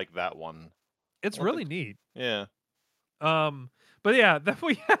outfit like that one. It's I don't really think neat. yeah. But yeah, then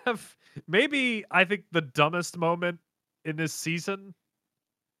we have maybe I think the dumbest moment in this season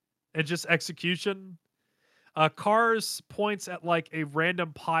and just execution. Cars points at like a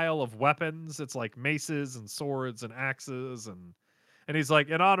random pile of weapons. It's like maces and swords and axes and he's like,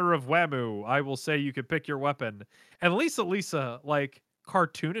 in honor of Wamu, I will say you can pick your weapon. And Lisa, like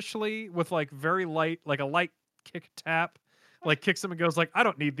cartoonishly with like very light, like a light kick tap, like kicks him and goes like, I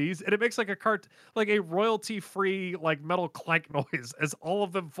don't need these. And it makes like like a royalty free like metal clank noise as all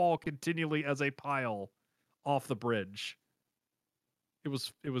of them fall continually as a pile off the bridge. It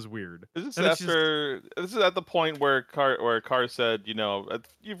was weird. Is this And it's just this is at the point where Car said, you know,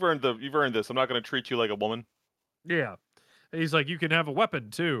 you've earned this. I'm not going to treat you like a woman." yeah. And he's like, you can have a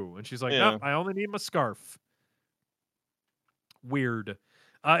weapon too. And she's like, Yeah. nope, I only need my scarf. Weird.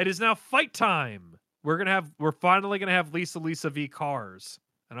 It is now fight time. We're finally gonna have Lisa v Cars,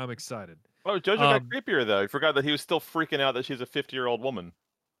 and I'm excited. Oh, JoJo got Um, creepier though. He forgot that he was still freaking out that she's a 50-year-old woman.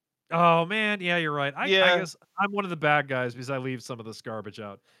 oh man, yeah, you're right. I Yeah, guess I'm one of the bad guys because I leave some of this garbage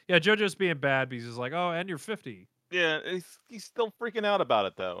out. Yeah, JoJo's being bad because he's like, oh, and you're 50. yeah, he's still freaking out about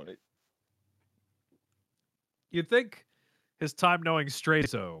it though. You'd think his time knowing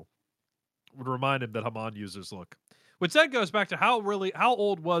Strazo would remind him that Haman users look. Which then goes back to how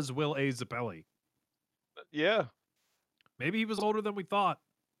old was Will A. Zappelli? Yeah, Maybe he was older than we thought.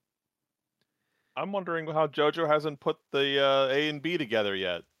 I'm wondering how JoJo hasn't put the A and B together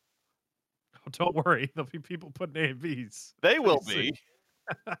yet. Oh, don't worry, there'll be people putting A and Bs. They will Pretty be.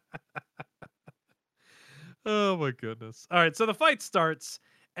 soon. Oh my goodness. All right, so the fight starts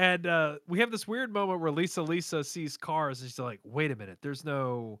and we have this weird moment where Lisa sees Cars and she's like, "Wait a minute. There's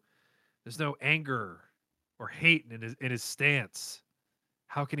no anger or hate in his stance.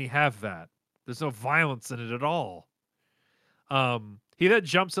 How can he have that? There's no violence in it at all." He then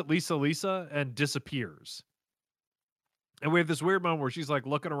jumps at Lisa and disappears. And we have this weird moment where she's like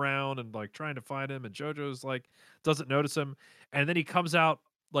looking around and like trying to find him, and JoJo's like doesn't notice him, and then he comes out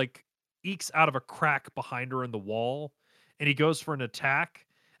like ekes out of a crack behind her in the wall, and he goes for an attack,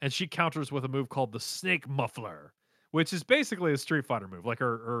 and she counters with a move called the Snake Muffler, which is basically a Street Fighter move. Like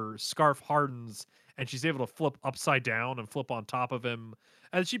her scarf hardens, and she's able to flip upside down and flip on top of him,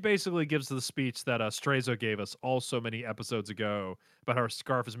 and she basically gives the speech that Strazo gave us all so many episodes ago about how her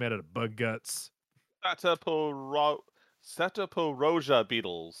scarf is made out of bug guts. Sataporoja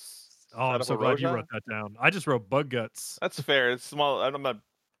beetles. Oh, I'm so glad you Sataporoja? wrote that down. I just wrote bug guts. That's fair. It's small. I'm not.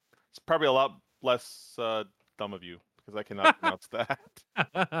 It's probably a lot less dumb of you because I cannot pronounce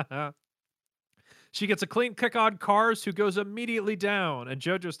that. She gets a clean kick on Cars, who goes immediately down, and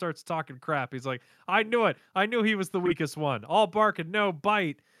JoJo starts talking crap. He's like, I knew it. I knew he was the weakest one. All bark and no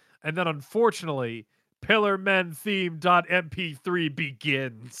bite. And then unfortunately, Pillar Men theme.mp3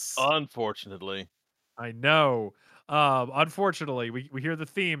 begins. Unfortunately. I know. Unfortunately, we hear the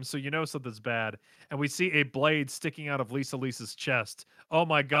theme, so you know something's bad, and we see a blade sticking out of Lisa's chest. Oh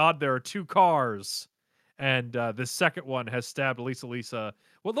my God, there are two cars, and the second one has stabbed Lisa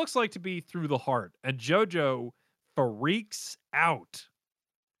what looks like to be through the heart, and JoJo freaks out.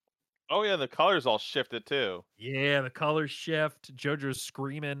 Oh yeah, the colors all shifted too. Yeah, the colors shift. JoJo's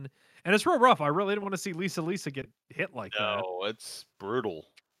screaming, and it's real rough. I really didn't want to see Lisa get hit like that. No, it's brutal.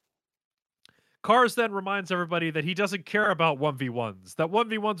 Cars then reminds everybody that he doesn't care about 1v1s, that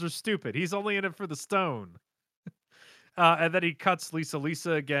 1v1s are stupid. He's only in it for the stone. And then he cuts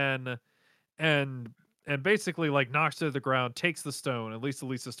Lisa again and basically like knocks her to the ground, takes the stone, and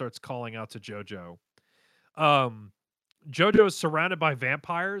Lisa starts calling out to JoJo. JoJo is surrounded by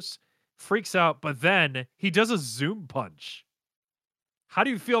vampires, freaks out, but then he does a zoom punch. How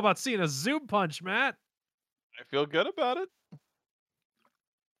do you feel about seeing a zoom punch, Matt? I feel good about it.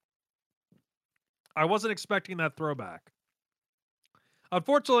 I wasn't expecting that throwback.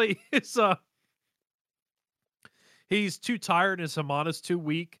 Unfortunately, he's too tired and his Hamana's too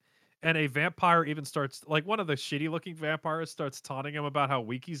weak. And a vampire even starts, like one of the shitty looking vampires starts taunting him about how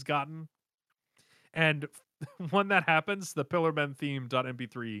weak he's gotten. And when that happens, the Pillar Men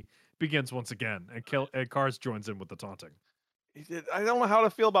theme.mp3 begins once again, and Cars joins in with the taunting. I don't know how to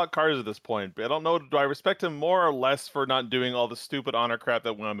feel about Cars at this point. But I don't know. Do I respect him more or less for not doing all the stupid honor crap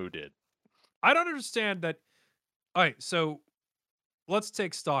that Wamu did? I don't understand that. All right, so let's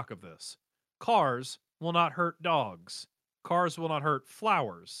take stock of this. Cars will not hurt dogs. Cars will not hurt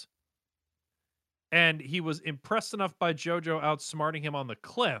flowers. And he was impressed enough by JoJo outsmarting him on the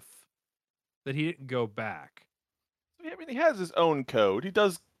cliff that he didn't go back. I mean, he has his own code. He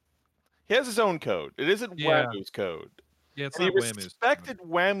has his own code. It isn't Yeah. Wamu's code. Yeah, it's And he not Whammies. respected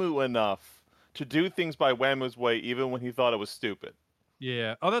Wamu enough to do things by Wamu's way, even when he thought it was stupid.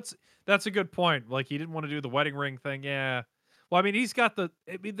 Yeah. Oh, that's a good point. Like he didn't want to do the wedding ring thing. Yeah. Well, I mean, I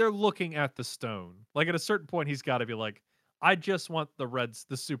mean, they're looking at the stone. Like at a certain point, he's got to be like, I just want the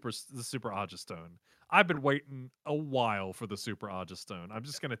super Aja stone. I've been waiting a while for the super Aja stone. I'm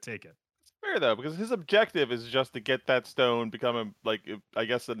just gonna take it. It's fair though, because his objective is just to get that stone, become I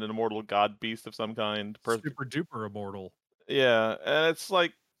guess an immortal god beast of some kind. Super duper immortal. Yeah, and it's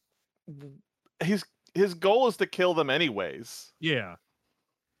like his his goal is to kill them anyways. Yeah.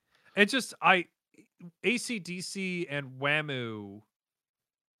 It's just ACDC and Whamu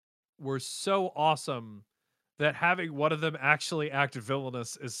were so awesome that having one of them actually act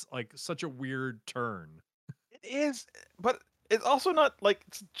villainous is like such a weird turn. It is, but it's also not like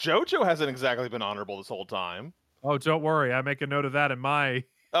JoJo hasn't exactly been honorable this whole time. Oh, don't worry, I make a note of that in my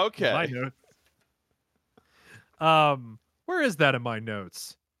Okay. notes. Where is that in my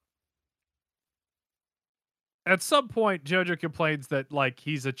notes? At some point, JoJo complains that like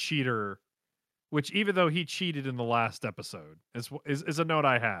he's a cheater, which even though he cheated in the last episode, is a note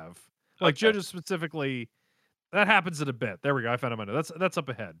I have. Like Okay. JoJo specifically, that happens in a bit. There we go. I found my note. That's up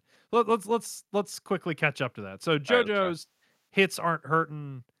ahead. Let's quickly catch up to that. So JoJo's hits aren't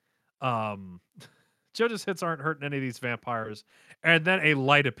hurting. JoJo's hits aren't hurting any of these vampires, and then a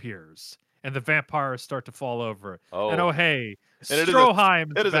light appears, and the vampires start to fall over. Oh, And hey, and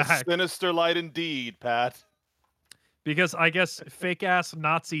Stroheim's it is back. a sinister light indeed, Pat. Because I guess fake ass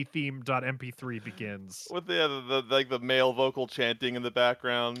Nazi theme .mp3 begins. With the male vocal chanting in the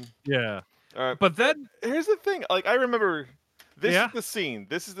background. Yeah. All right. But then Here's the thing. Like I remember this Yeah. is the scene.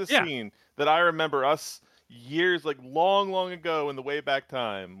 This is the Yeah. scene that I remember us years like long ago in the way back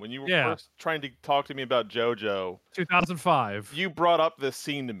time when you were first trying to talk to me about JoJo. 2005. You brought up this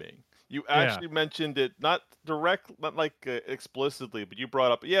scene to me. You actually mentioned it not explicitly, but you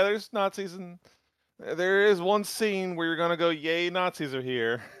brought up, yeah, there's Nazis and there is one scene where you're gonna go, yay, Nazis are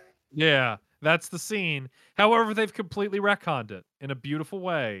here. Yeah, that's the scene. However, they've completely retconned it in a beautiful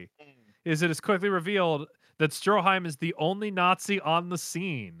way. It is quickly revealed that Stroheim is the only Nazi on the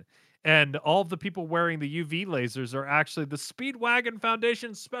scene, and all of the people wearing the UV lasers are actually the Speedwagon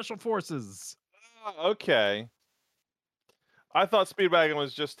Foundation Special Forces. Okay. I thought Speedwagon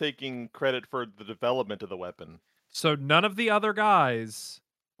was just taking credit for the development of the weapon. So none of the other guys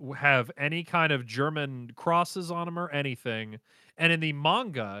have any kind of German crosses on them or anything. And in the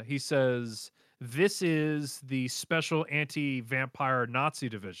manga, he says this is the special anti-vampire Nazi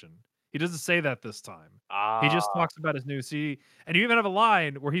division. He doesn't say that this time. He just talks about his new CD. And you even have a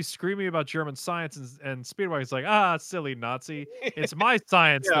line where he's screaming about German science, and Speedwagon's like, silly Nazi. It's my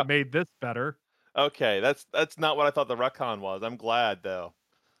science that made this better. Okay, that's not what I thought the retcon was. I'm glad though.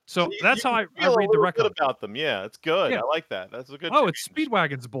 So that's how I read the retcon about them. Yeah, it's good. Yeah. I like that. That's a good. Oh, it's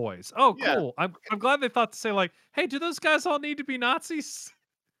Speedwagon's boys. Oh, Yeah. cool. I'm glad they thought to say like, hey, do those guys all need to be Nazis?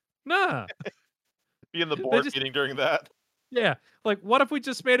 Nah. Be in the board meeting during that. Yeah. Like, what if we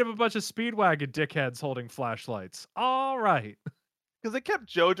just made him a bunch of Speedwagon dickheads holding flashlights? All right. Because they kept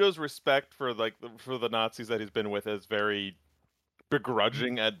JoJo's respect for for the Nazis that he's been with as very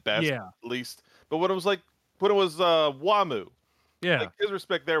begrudging at best, Yeah. at least. But when it was Wamu, Yeah. like, his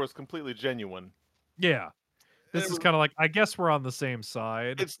respect there was completely genuine. Yeah. This is kind of like, I guess we're on the same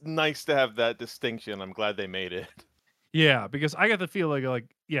side. It's nice to have that distinction. I'm glad they made it. Yeah, because I got the feeling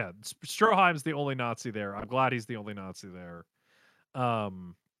like, yeah, Stroheim's the only Nazi there. I'm glad he's the only Nazi there.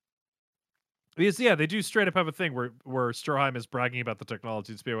 Because yeah, they do straight up have a thing where Stroheim is bragging about the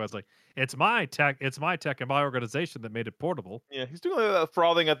technology. Speedwagon's like, it's my tech and my organization that made it portable. Yeah, he's doing that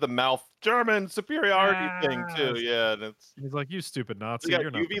frothing at the mouth German superiority thing too. Yeah, and he's like, you stupid Nazi.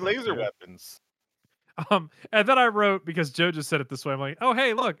 You're not UV laser weapons. And then I wrote, because Joe just said it this way, I'm like, oh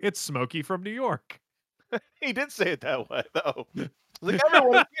hey, look, it's Smokey from New York. He did say it that way though. Like everyone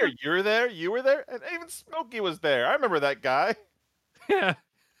was here. You were there. You were there, and even Smokey was there. I remember that guy. Yeah.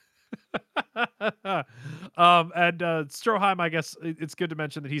 And Stroheim, I guess it's good to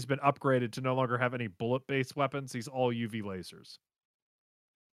mention that he's been upgraded to no longer have any bullet-based weapons. He's all UV lasers.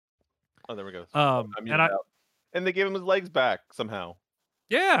 Oh, there we go. And they gave him his legs back somehow.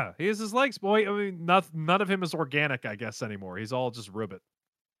 Yeah, he has his legs, boy. I mean, none of him is organic, I guess, anymore. He's all just ribbit.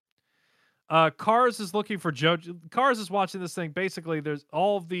 Cars is looking for Jojo. Cars is watching this thing. Basically, there's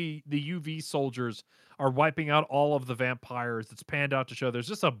all of the UV soldiers are wiping out all of the vampires. It's panned out to show there's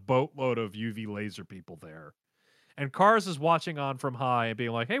just a boatload of UV laser people there. And Cars is watching on from high and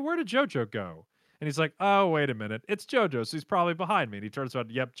being like, "Hey, where did Jojo go?" And he's like, "Oh, wait a minute, it's Jojo. So he's probably behind me." And he turns out,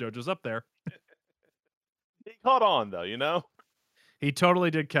 "Yep, Jojo's up there." He caught on though, you know. He totally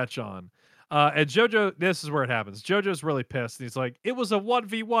did catch on. And Jojo, this is where it happens. Jojo's really pissed. And he's like, "It was a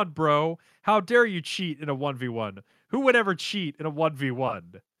 1v1, bro. How dare you cheat in a 1v1? Who would ever cheat in a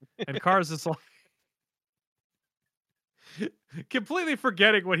 1v1?" And Cars is like, completely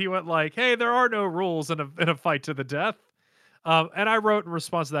forgetting when he went like, "Hey, there are no rules in a fight to the death." And I wrote in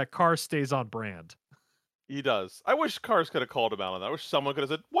response to that, Cars stays on brand. He does. I wish Cars could have called him out on that. I wish someone could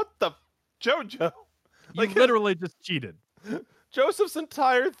have said, "What the Jojo?" You literally just cheated. Joseph's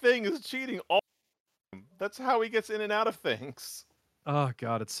entire thing is cheating. That's how he gets in and out of things. Oh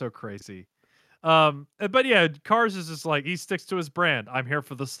god, it's so crazy. But yeah, Cars is just like he sticks to his brand. I'm here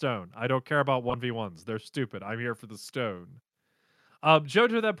for the stone. I don't care about 1v1s. They're stupid. I'm here for the stone.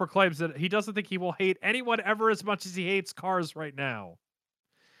 Jojo then proclaims that he doesn't think he will hate anyone ever as much as he hates Cars right now.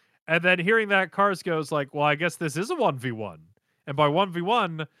 And then hearing that, Cars goes like, "Well, I guess this is a 1v1. And by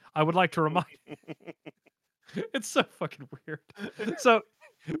 1v1, I would like to remind..." It's so fucking weird. So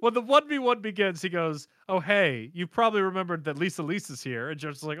when the 1v1 begins, he goes, "Oh, hey, you probably remembered that Lisa Lisa's here." And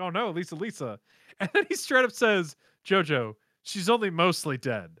Jojo's like, "Oh no, Lisa Lisa." And then he straight up says, "Jojo, she's only mostly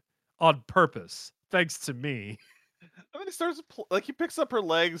dead. On purpose. Thanks to me." And then he starts like he picks up her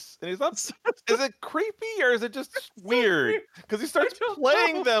legs, and he's not. Is it creepy or is it just weird? Because he starts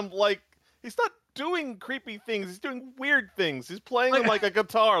playing them like he's not doing creepy things. He's doing weird things. He's playing them like a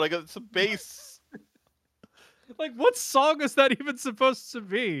guitar, like it's a bass. Like, what song is that even supposed to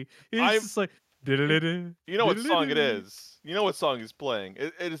be? He's just like, you know what song it is. You know what song he's playing.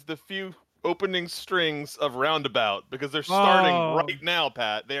 It is the few opening strings of Roundabout, because they're starting right now,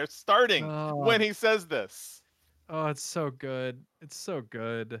 Pat. They are starting when he says this. Oh, it's so good. It's so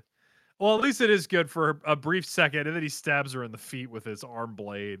good. Well, at least it is good for a brief second, and then he stabs her in the feet with his arm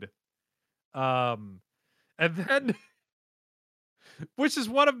blade. And then, which is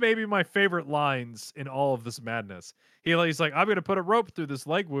one of maybe my favorite lines in all of this madness. He's like, "I'm going to put a rope through this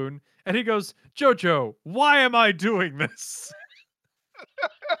leg wound." And he goes, "Jojo, why am I doing this?"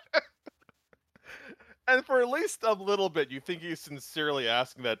 And for at least a little bit, you think he's sincerely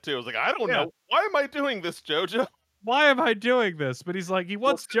asking that too. I was like, I don't know. Why am I doing this, Jojo? Why am I doing this? But he's like, he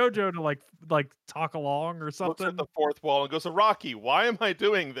wants Jojo to like talk along or something. Looks at the fourth wall and goes, "Rocky, why am I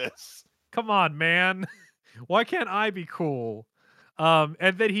doing this?" Come on, man. Why can't I be cool?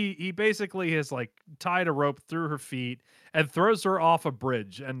 And then he basically has like tied a rope through her feet and throws her off a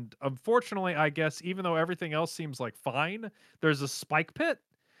bridge. And unfortunately, I guess even though everything else seems like fine, there's a spike pit.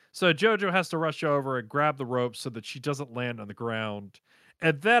 So Jojo has to rush over and grab the rope so that she doesn't land on the ground.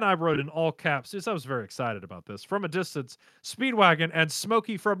 And then I wrote in all caps, because I was very excited about this. From a distance, Speedwagon and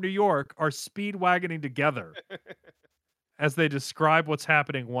Smokey from New York are speedwagoning together as they describe what's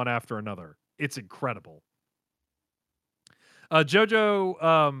happening one after another. It's incredible.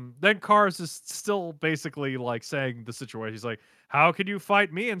 Jojo, then Cars is still basically like saying the situation. He's like, "How can you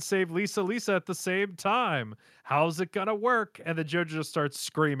fight me and save Lisa Lisa at the same time? How's it gonna work?" And then Jojo just starts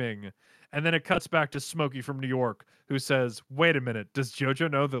screaming. And then it cuts back to Smokey from New York, who says, "Wait a minute, does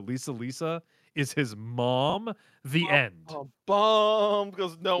Jojo know that Lisa Lisa is his mom?" The end.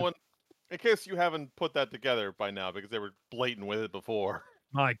 Because no one, in case you haven't put that together by now, because they were blatant with it before.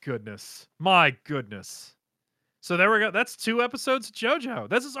 My goodness. My goodness. So there we go. That's 2 episodes of JoJo.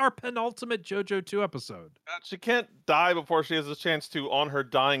 This is our penultimate JoJo 2 episode. She can't die before she has a chance to, on her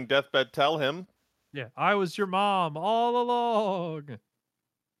dying deathbed, tell him. Yeah, I was your mom all along.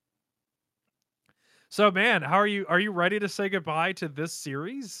 So, man, how are you? Are you ready to say goodbye to this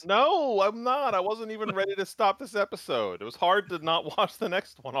series? No, I'm not. I wasn't even ready to stop this episode. It was hard to not watch the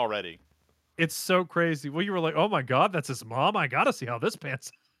next one already. It's so crazy. Well, you were like, "Oh my god, that's his mom. I gotta see how this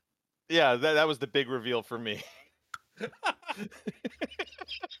pans." Yeah, that was the big reveal for me.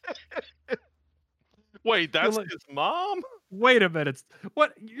 Wait, that's his mom? Wait a minute.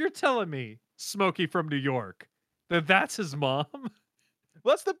 What? You're telling me Smokey from New York, that's his mom?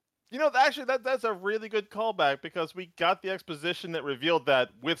 That's the, actually that's a really good callback, because we got the exposition that revealed that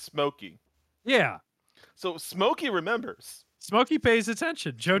with Smokey. Yeah. So Smokey remembers. Smokey pays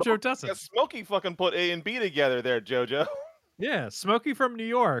attention. JoJo doesn't. Yeah, Smokey fucking put A and B together there, JoJo. Yeah, Smokey from New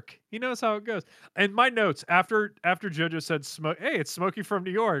York. He knows how it goes. And my notes after JoJo said smoke, hey, it's Smokey from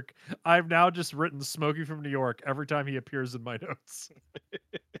New York. I've now just written Smokey from New York every time he appears in my notes.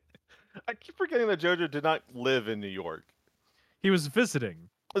 I keep forgetting that JoJo did not live in New York. He was visiting.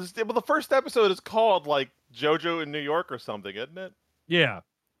 Well, the first episode is called like JoJo in New York or something, isn't it? Yeah.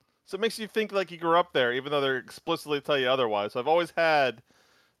 So it makes you think like he grew up there, even though they explicitly tell you otherwise. So I've always had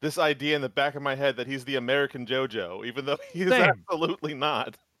this idea in the back of my head that he's the American JoJo, even though he is Same. absolutely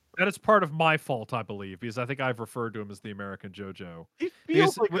not. That is part of my fault, I believe, because I think I've referred to him as the American JoJo. He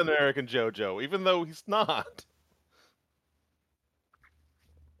feels like with- an American JoJo, even though he's not.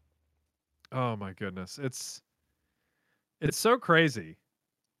 Oh my goodness. It's so crazy.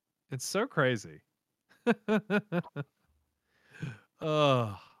 It's so crazy.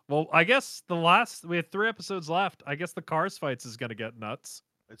 Well, I guess we have 3 episodes left. I guess the Cars fights is gonna get nuts.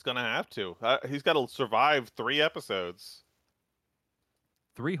 It's gonna have to. He's got to survive 3 episodes.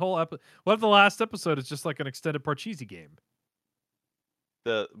 3 whole episodes. What if the last episode is just like an extended Parcheesi game?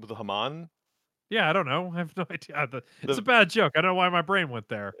 The Haman. Yeah, I don't know. I have no idea. It's a bad joke. I don't know why my brain went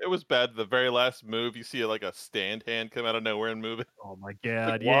there. It was bad. The very last move, you see like a stand hand come out of nowhere and move it. Oh my god!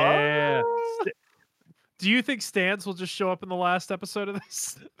 Like, Yeah. what? Do you think Stans will just show up in the last episode of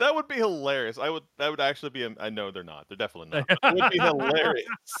this? That would be hilarious. That would actually be. I know they're not. They're definitely not. It would be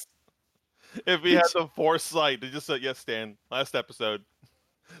hilarious if we had the foresight to just say, "Yes, Stan. Last episode.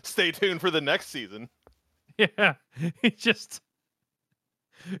 Stay tuned for the next season." Yeah, it just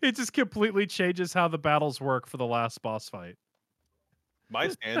completely changes how the battles work for the last boss fight. My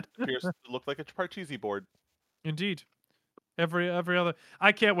stand appears to look like a Parcheesi board. Indeed. Every other.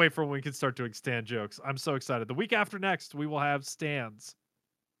 I can't wait for when we can start doing Stan jokes. I'm so excited. The week after next, we will have Stans.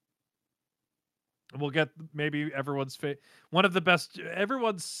 And we'll get maybe everyone's one of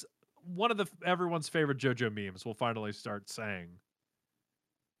everyone's favorite JoJo memes. We'll finally start saying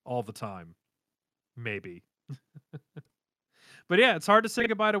all the time. Maybe. But yeah, it's hard to say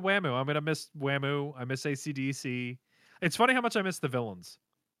goodbye to Whamu. I'm gonna miss Whamu. I miss AC/DC. It's funny how much I miss the villains.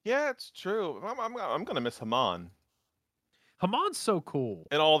 Yeah, it's true. I'm gonna miss Haman. Haman's so cool.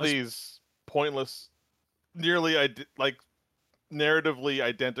 And all these pointless, nearly narratively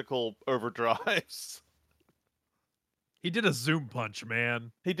identical overdrives. He did a zoom punch,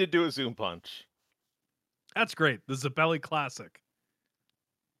 man. He did do a zoom punch. That's great. The Zabelli classic.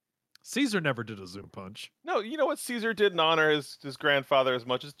 Caesar never did a zoom punch. No, you know what Caesar did in honor his grandfather as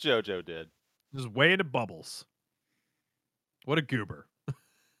much as JoJo did. Just way into bubbles. What a goober.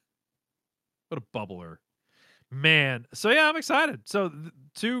 What a bubbler. Man. So yeah, I'm excited. So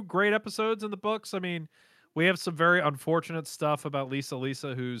 2 great episodes in the books. I mean, we have some very unfortunate stuff about Lisa,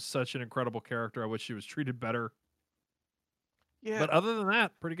 who's such an incredible character. I wish she was treated better. Yeah. But other than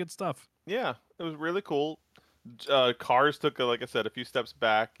that, pretty good stuff. Yeah, it was really cool. Cars took, like I said, a few steps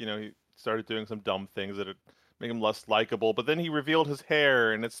back. You know, he started doing some dumb things that make him less likable. But then he revealed his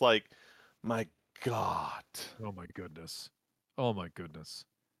hair, and it's like, my God. Oh my goodness. Oh my goodness.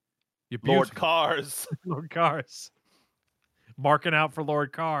 You Lord Cars. Lord Cars. Marking out for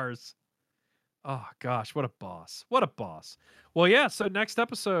Lord Cars. Oh gosh, what a boss. What a boss. Well, yeah, so next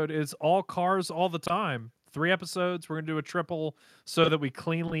episode is all Cars all the time. 3 episodes. We're going to do a triple so that we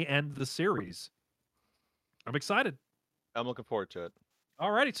cleanly end the series. I'm excited. I'm looking forward to it.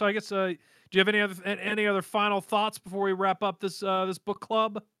 Alrighty, so I guess do you have any other final thoughts before we wrap up this book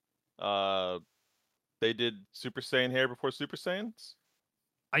club? They did Super Saiyan hair before Super Saiyans?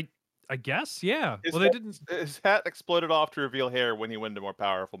 I guess, yeah. They didn't. His hat exploded off to reveal hair when he went into more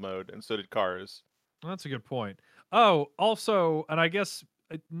powerful mode, and so did Cars. Well, that's a good point. Oh, also, and I guess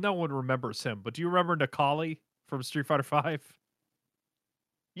no one remembers him, but do you remember Necalli from Street Fighter V?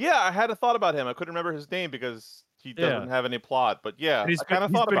 Yeah, I had a thought about him. I couldn't remember his name because he doesn't have any plot. But yeah, I kind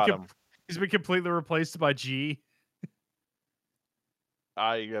of thought about him. He's been completely replaced by G.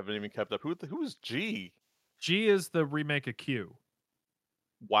 I haven't even kept up. Who is G? G is the remake of Q.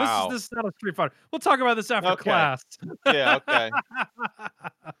 Wow. This is not a Street Fighter. We'll talk about this after class. Yeah, okay.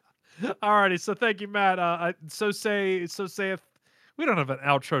 Alrighty, so thank you, Matt. So saith. We don't have an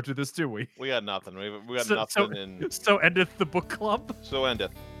outro to this, do we? We got nothing. We got nothing. So endeth the book club. So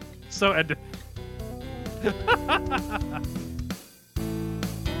endeth. So endeth.